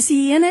Christie. Is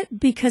he in it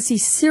because he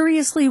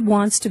seriously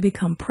wants to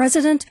become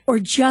president or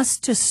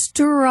just to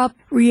stir up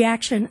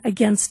reaction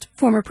against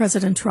former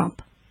President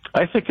Trump?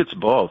 I think it's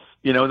both.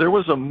 There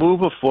was a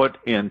move afoot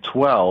in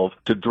 2012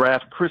 to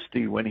draft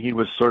Christie when he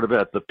was sort of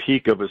at the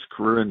peak of his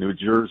career in New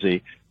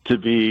Jersey to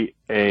be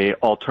a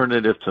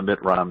alternative to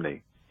Mitt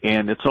Romney.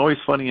 And it's always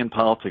funny in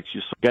politics.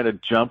 You got to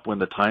jump when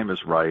the time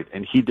is right,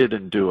 and he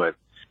didn't do it.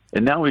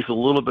 And now he's a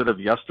little bit of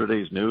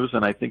yesterday's news,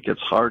 and I think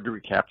it's hard to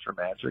recapture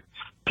magic.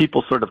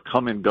 People sort of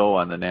come and go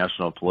on the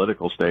national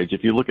political stage.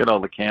 If you look at all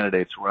the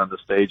candidates who were on the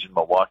stage in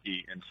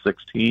Milwaukee in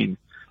 2016,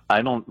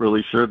 I don't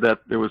really sure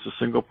that there was a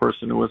single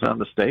person who was on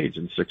the stage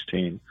in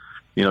 2016.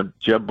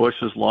 Jeb Bush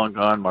is long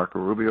gone, Marco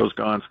Rubio's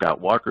gone, Scott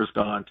Walker's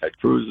gone, Ted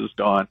Cruz is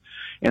gone.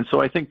 And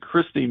so I think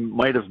Christie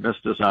might have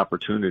missed his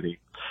opportunity.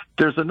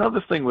 There's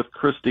another thing with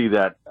Christie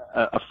that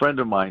a friend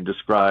of mine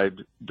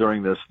described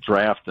during this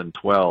draft in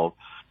 2012,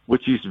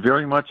 which he's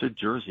very much a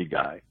Jersey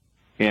guy.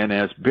 And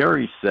as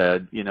Barry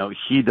said,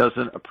 he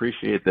doesn't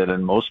appreciate that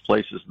in most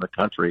places in the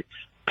country,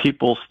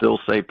 people still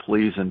say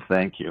please and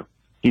thank you.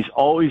 He's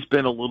always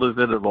been a little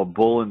bit of a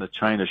bull in the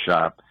china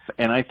shop,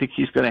 and I think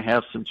he's going to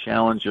have some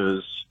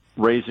challenges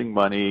raising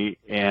money,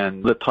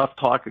 and the tough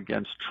talk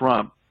against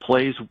Trump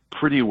plays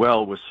pretty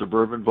well with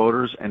suburban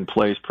voters and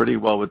plays pretty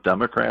well with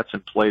Democrats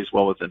and plays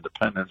well with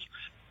independents.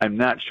 I'm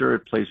not sure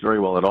it plays very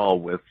well at all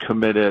with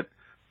committed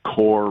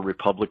core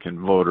Republican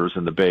voters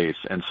in the base.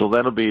 And so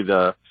that'll be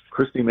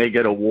Christie may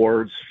get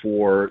awards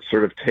for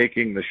sort of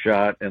taking the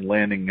shot and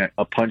landing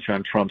a punch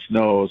on Trump's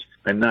nose.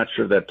 I'm not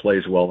sure that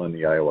plays well in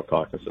the Iowa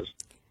caucuses.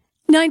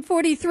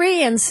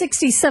 9:43 and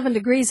 67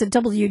 degrees at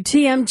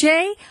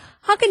WTMJ.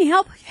 How can you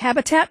help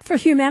Habitat for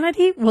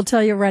Humanity? We'll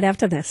tell you right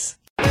after this.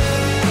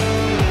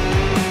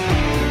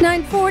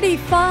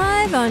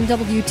 9:45 on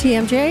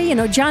WTMJ. You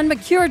know, John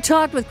McCure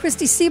talked with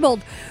Christy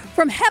Siebold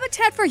from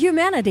Habitat for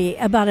Humanity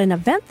about an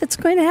event that's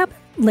going to happen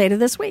later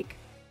this week.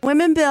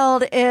 Women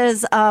Build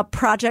is a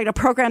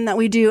program that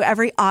we do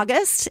every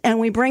August, and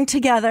we bring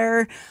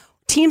together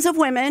teams of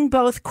women,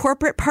 both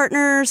corporate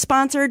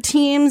partner-sponsored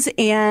teams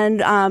and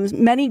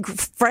many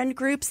friend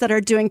groups that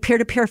are doing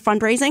peer-to-peer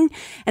fundraising.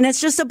 And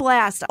it's just a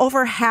blast.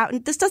 Over half,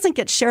 this doesn't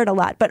get shared a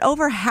lot, but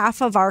over half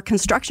of our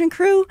construction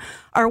crew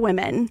are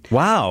women.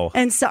 Wow.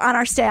 And so on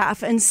our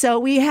staff. And so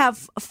we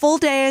have full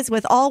days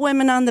with all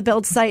women on the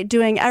build site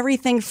doing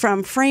everything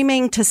from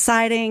framing to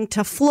siding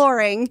to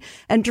flooring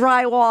and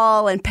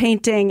drywall and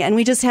painting. And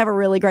we just have a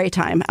really great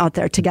time out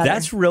there together.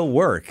 That's real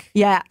work.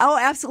 Yeah. Oh,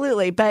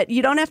 absolutely. But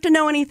you don't have to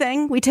know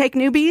anything. We take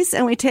newbies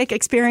and we take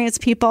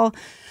experienced people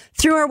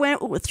through our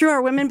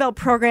Women Build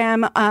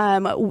program.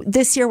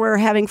 This year we're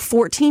having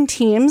 14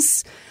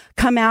 teams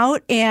come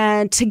out,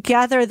 and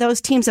together those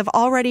teams have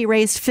already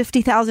raised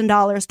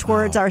 $50,000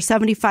 towards our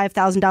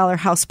 $75,000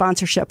 house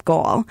sponsorship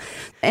goal.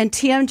 And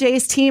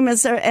TMJ's team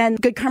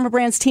and Good Karma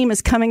Brands team is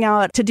coming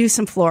out to do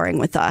some flooring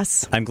with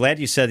us. I'm glad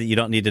you said that you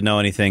don't need to know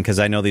anything, because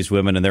I know these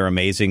women and they're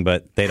amazing,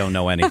 but they don't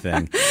know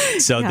anything.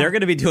 So they're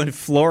going to be doing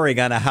flooring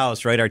on a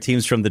house, right? Our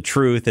teams from The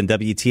Truth and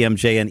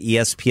WTMJ and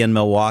ESPN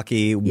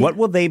Milwaukee. Yeah. What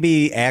will they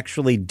be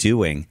actually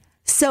doing?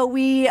 So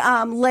we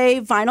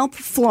lay vinyl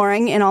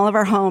flooring in all of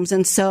our homes,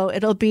 and so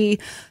it'll be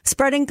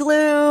spreading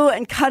glue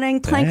and cutting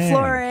plank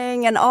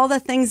flooring and all the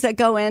things that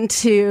go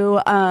into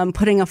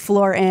putting a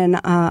floor in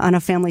on a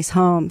family's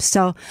home.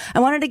 So I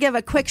wanted to give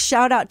a quick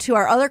shout out to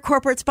our other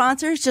corporate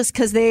sponsors, just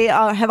because they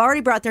have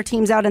already brought their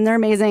teams out and they're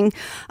amazing.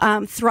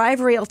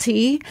 Thrive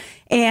Realty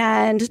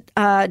and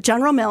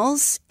General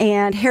Mills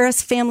and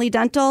Harris Family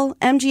Dental,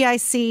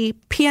 MGIC,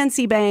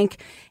 PNC Bank,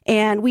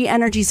 and We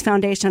Energies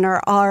Foundation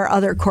are our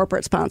other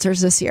corporate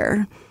sponsors this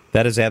year.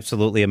 That is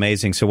absolutely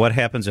amazing. So what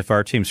happens if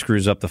our team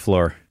screws up the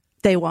floor?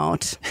 They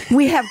won't.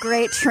 We have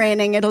great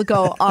training. It'll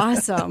go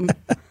awesome.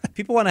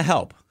 People want to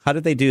help. How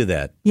did they do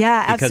that?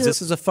 Yeah, absolutely. Because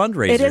this is a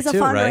fundraiser, It is a too,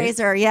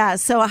 fundraiser, right? Yeah.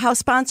 So a house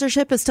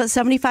sponsorship is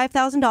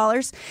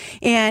 $75,000.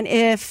 And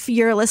if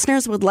your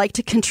listeners would like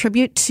to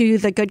contribute to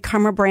the Good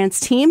Karma Brands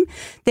team,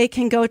 they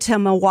can go to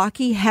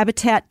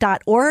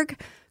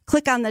MilwaukeeHabitat.org.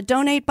 Click on the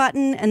donate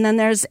button, and then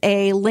there's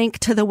a link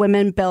to the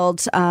Women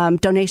Build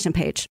donation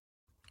page.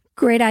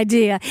 Great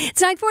idea. It's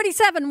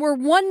 9:47. We're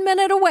 1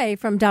 minute away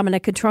from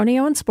Dominic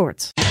Cotroneo in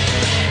sports.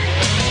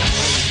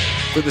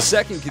 For the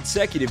second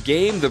consecutive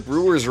game, the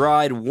Brewers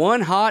ride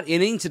one hot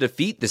inning to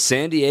defeat the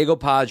San Diego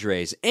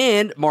Padres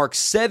and mark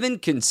 7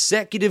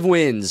 consecutive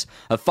wins.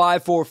 A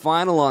 5-4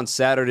 final on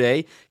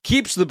Saturday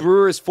keeps the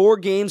Brewers 4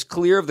 games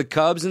clear of the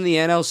Cubs in the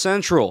NL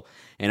Central.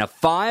 And a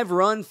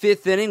 5-run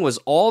 5th inning was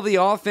all the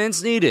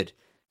offense needed.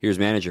 Here's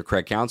manager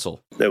Craig Counsell.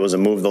 It was a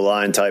move the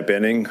line type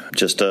inning,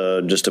 just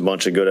a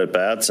bunch of good at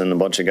bats and a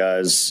bunch of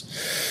guys.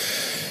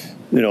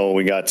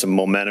 We got some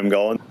momentum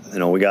going.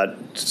 We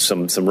got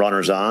some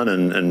runners on,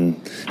 and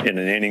in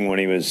an inning when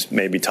he was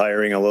maybe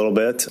tiring a little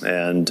bit,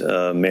 and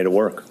made it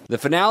work. The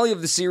finale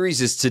of the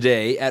series is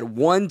today at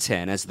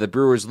 1:10 as the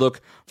Brewers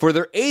look for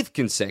their 8th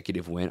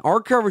consecutive win.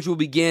 Our coverage will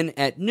begin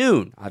at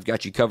noon. I've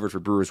got you covered for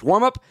Brewers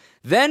warm-up.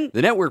 Then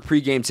the network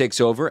pregame takes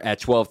over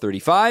at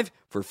 12:35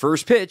 for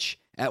first pitch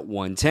at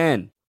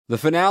 1:10. The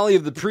finale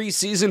of the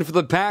preseason for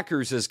the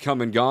Packers has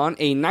come and gone.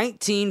 A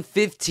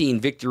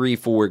 19-15 victory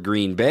for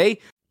Green Bay.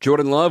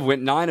 Jordan Love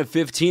went 9 of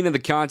 15 in the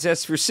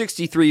contest for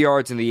 63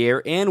 yards in the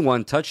air and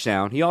 1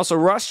 touchdown. He also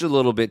rushed a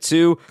little bit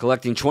too,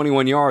 collecting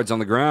 21 yards on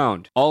the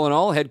ground. All in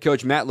all, head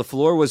coach Matt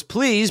LaFleur was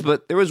pleased,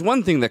 but there was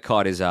one thing that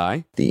caught his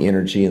eye. The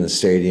energy in the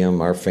stadium,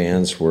 our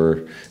fans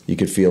you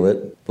could feel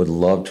it. Would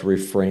love to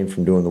refrain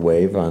from doing the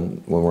wave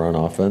when we're on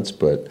offense,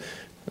 but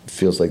it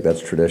feels like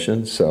that's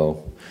tradition.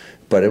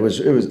 But it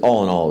was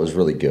all in all, it was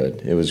really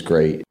good. It was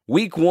great.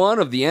 Week 1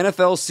 of the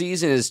NFL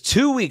season is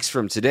 2 weeks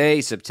from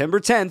today, September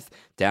 10th,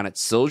 down at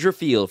Soldier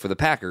Field for the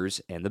Packers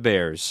and the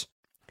Bears.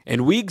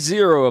 And week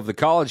 0 of the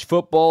college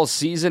football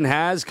season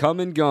has come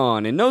and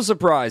gone. And no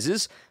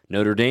surprises,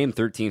 Notre Dame,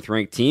 13th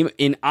ranked team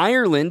in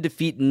Ireland,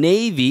 defeat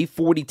Navy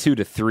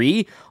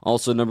 42-3.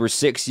 Also number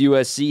 6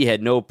 USC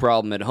had no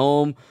problem at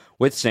home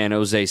with San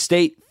Jose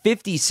State,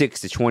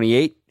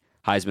 56-28.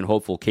 Heisman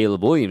hopeful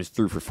Caleb Williams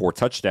threw for 4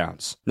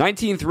 touchdowns.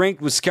 19th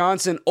ranked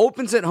Wisconsin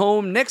opens at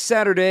home next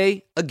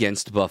Saturday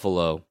against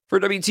Buffalo.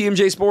 For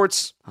WTMJ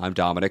Sports, I'm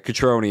Dominic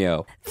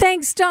Cotroneo.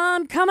 Thanks,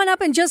 Dom. Coming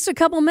up in just a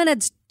couple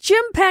minutes,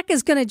 Jim Peck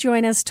is going to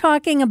join us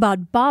talking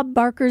about Bob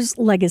Barker's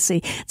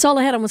legacy. It's all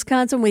ahead on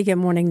Wisconsin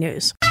Weekend Morning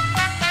News.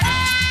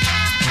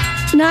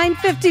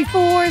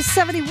 9:54,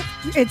 70.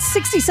 It's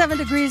 67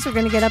 degrees. We're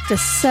going to get up to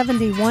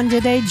 71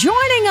 today.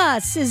 Joining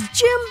us is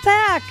Jim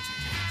Pack.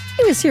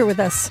 He was here with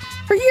us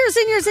for years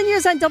and years and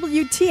years on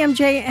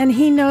WTMJ, and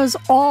he knows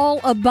all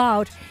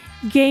about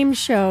game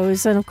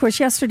shows. And, of course,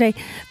 yesterday,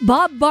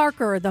 Bob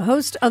Barker, the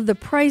host of The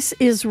Price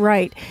is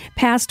Right,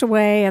 passed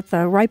away at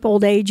the ripe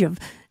old age of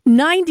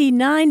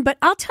 99. But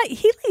I'll tell you,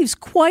 he leaves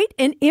quite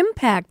an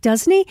impact,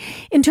 doesn't he,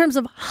 in terms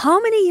of how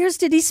many years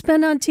did he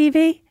spend on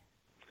TV?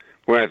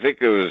 Well, I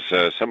think it was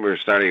somewhere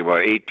starting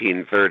about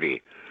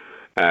 1830.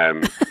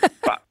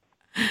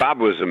 Bob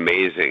was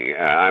amazing.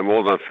 I'm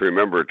old enough to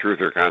remember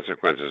Truth or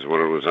Consequences when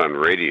it was on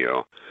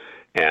radio,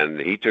 and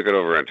he took it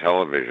over on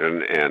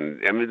television. And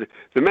I mean,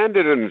 the man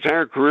did an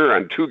entire career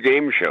on 2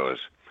 game shows.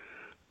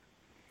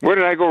 Where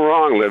did I go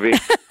wrong, Libby?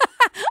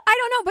 I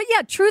don't know, but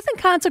yeah, Truth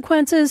and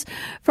Consequences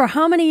for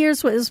how many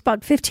years? Was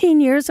about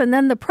 15 years, and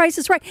then The Price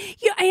is Right.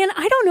 Yeah, and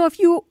I don't know if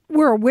you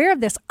were aware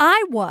of this.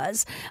 I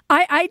was.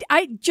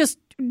 I just,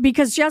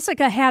 because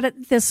Jessica had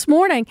it this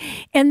morning,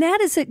 and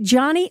that is that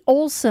Johnny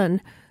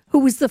Olson, who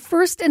was the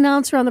first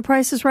announcer on The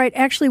Price is Right,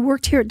 actually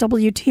worked here at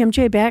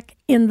WTMJ back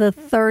in the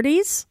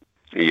 30s.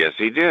 Yes,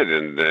 he did,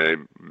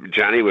 and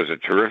Johnny was a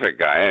terrific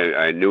guy.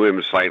 I knew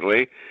him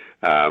slightly.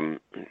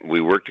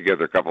 We worked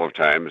together a couple of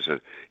times, and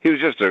he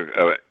was just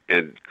a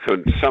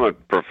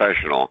somewhat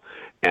professional.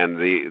 And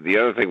the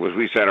other thing was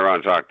we sat around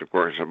and talked, of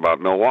course,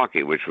 about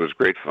Milwaukee, which was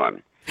great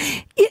fun.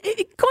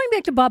 Going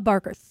back to Bob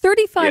Barker,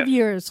 35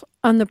 years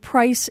on The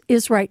Price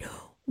is Right.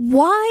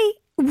 Why?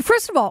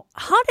 First of all,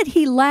 how did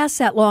he last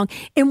that long?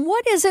 And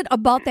what is it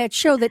about that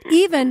show that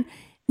even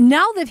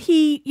now that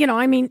he,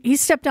 he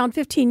stepped down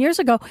 15 years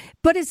ago,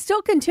 but it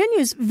still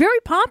continues very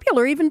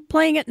popular, even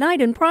playing at night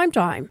in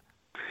primetime?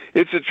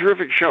 It's a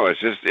terrific show.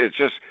 It's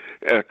just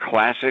a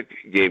classic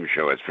game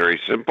show. It's very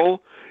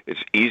simple.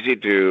 It's easy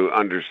to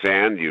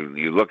understand.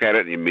 You look at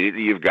it and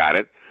immediately you've got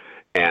it,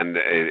 and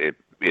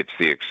it's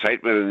the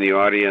excitement in the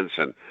audience,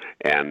 and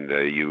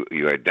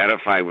you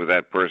identify with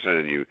that person,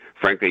 and you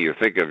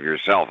think of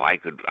yourself. I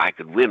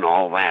could win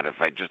all that if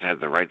I just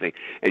had the right thing,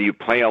 and you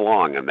play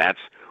along, and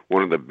that's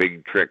one of the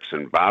big tricks.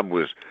 And Bob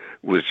was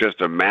just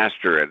a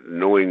master at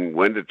knowing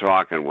when to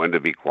talk and when to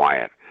be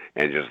quiet,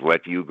 and just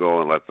let you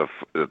go and let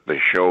the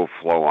show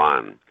flow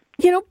on.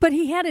 But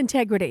he had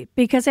integrity,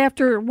 because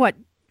after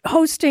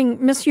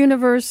hosting Miss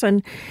Universe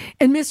and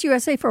Miss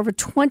USA for over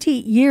 20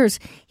 years,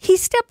 he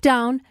stepped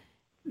down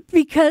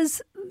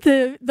because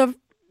the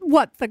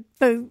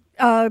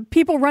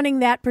people running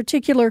that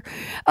particular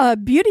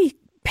beauty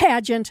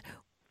pageant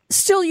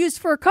still used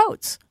fur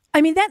coats.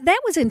 I mean, that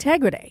was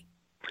integrity.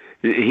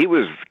 He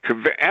was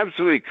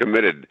absolutely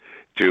committed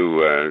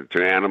to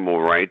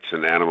animal rights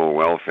and animal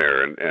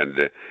welfare,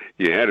 and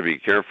you had to be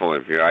careful.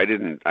 I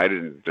didn't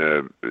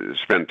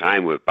spend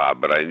time with Bob,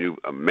 but I knew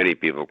many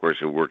people, of course,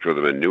 who worked with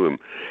him and knew him,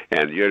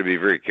 and you had to be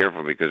very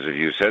careful, because if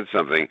you said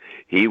something,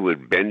 he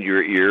would bend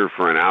your ear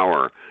for an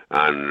hour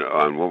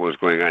on what was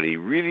going on.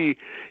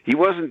 He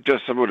wasn't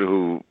just someone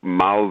who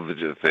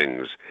mouthed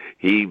things.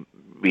 He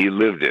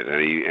lived it,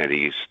 and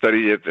he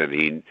studied it,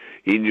 and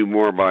he knew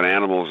more about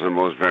animals than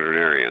most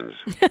veterinarians.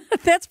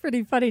 That's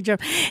pretty funny, Jim.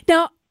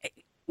 Now,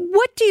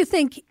 what do you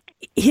think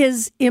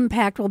his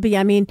impact will be?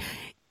 I mean,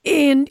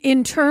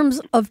 in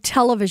terms of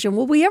television,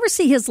 will we ever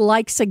see his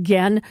likes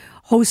again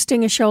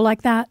hosting a show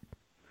like that?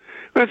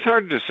 Well, it's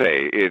hard to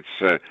say. It's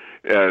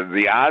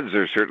the odds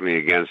are certainly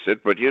against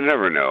it, but you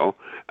never know.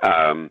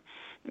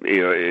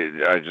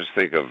 I just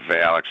think of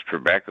Alex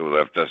Trebek, who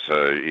left us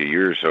a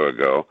year or so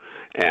ago,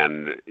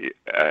 and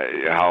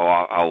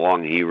how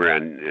long he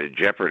ran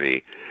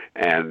Jeopardy,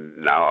 and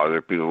now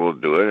other people will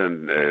do it,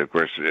 and of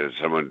course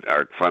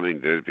Art Fleming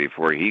did it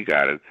before he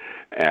got it.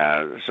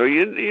 So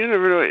you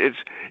never know.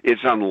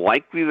 It's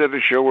unlikely that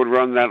a show would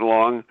run that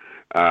long,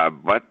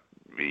 but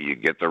you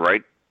get the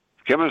right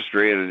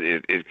chemistry,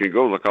 and it can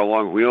go. Look how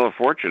long Wheel of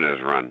Fortune has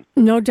run.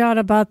 No doubt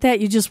about that.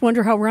 You just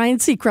wonder how Ryan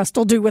Seacrest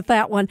will do with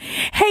that one.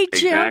 Hey,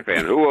 Jim. Exactly,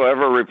 and who will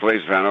ever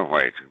replace Vanna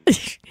White?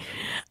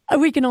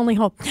 We can only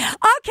hope.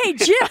 Okay,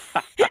 Jim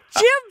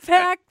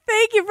Pack,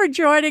 thank you for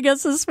joining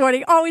us this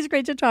morning. Always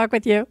great to talk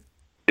with you.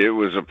 It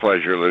was a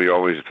pleasure, Libby.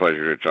 Always a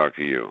pleasure to talk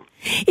to you.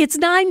 It's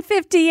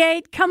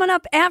 9:58. Coming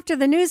up after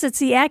the news, it's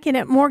the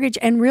AccuNet Mortgage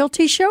and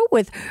Realty Show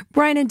with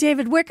Brian and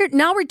David Wickert.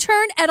 Now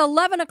return at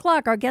 11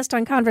 o'clock. Our guest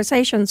on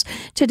Conversations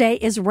today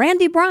is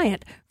Randy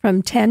Bryant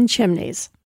from 10 Chimneys.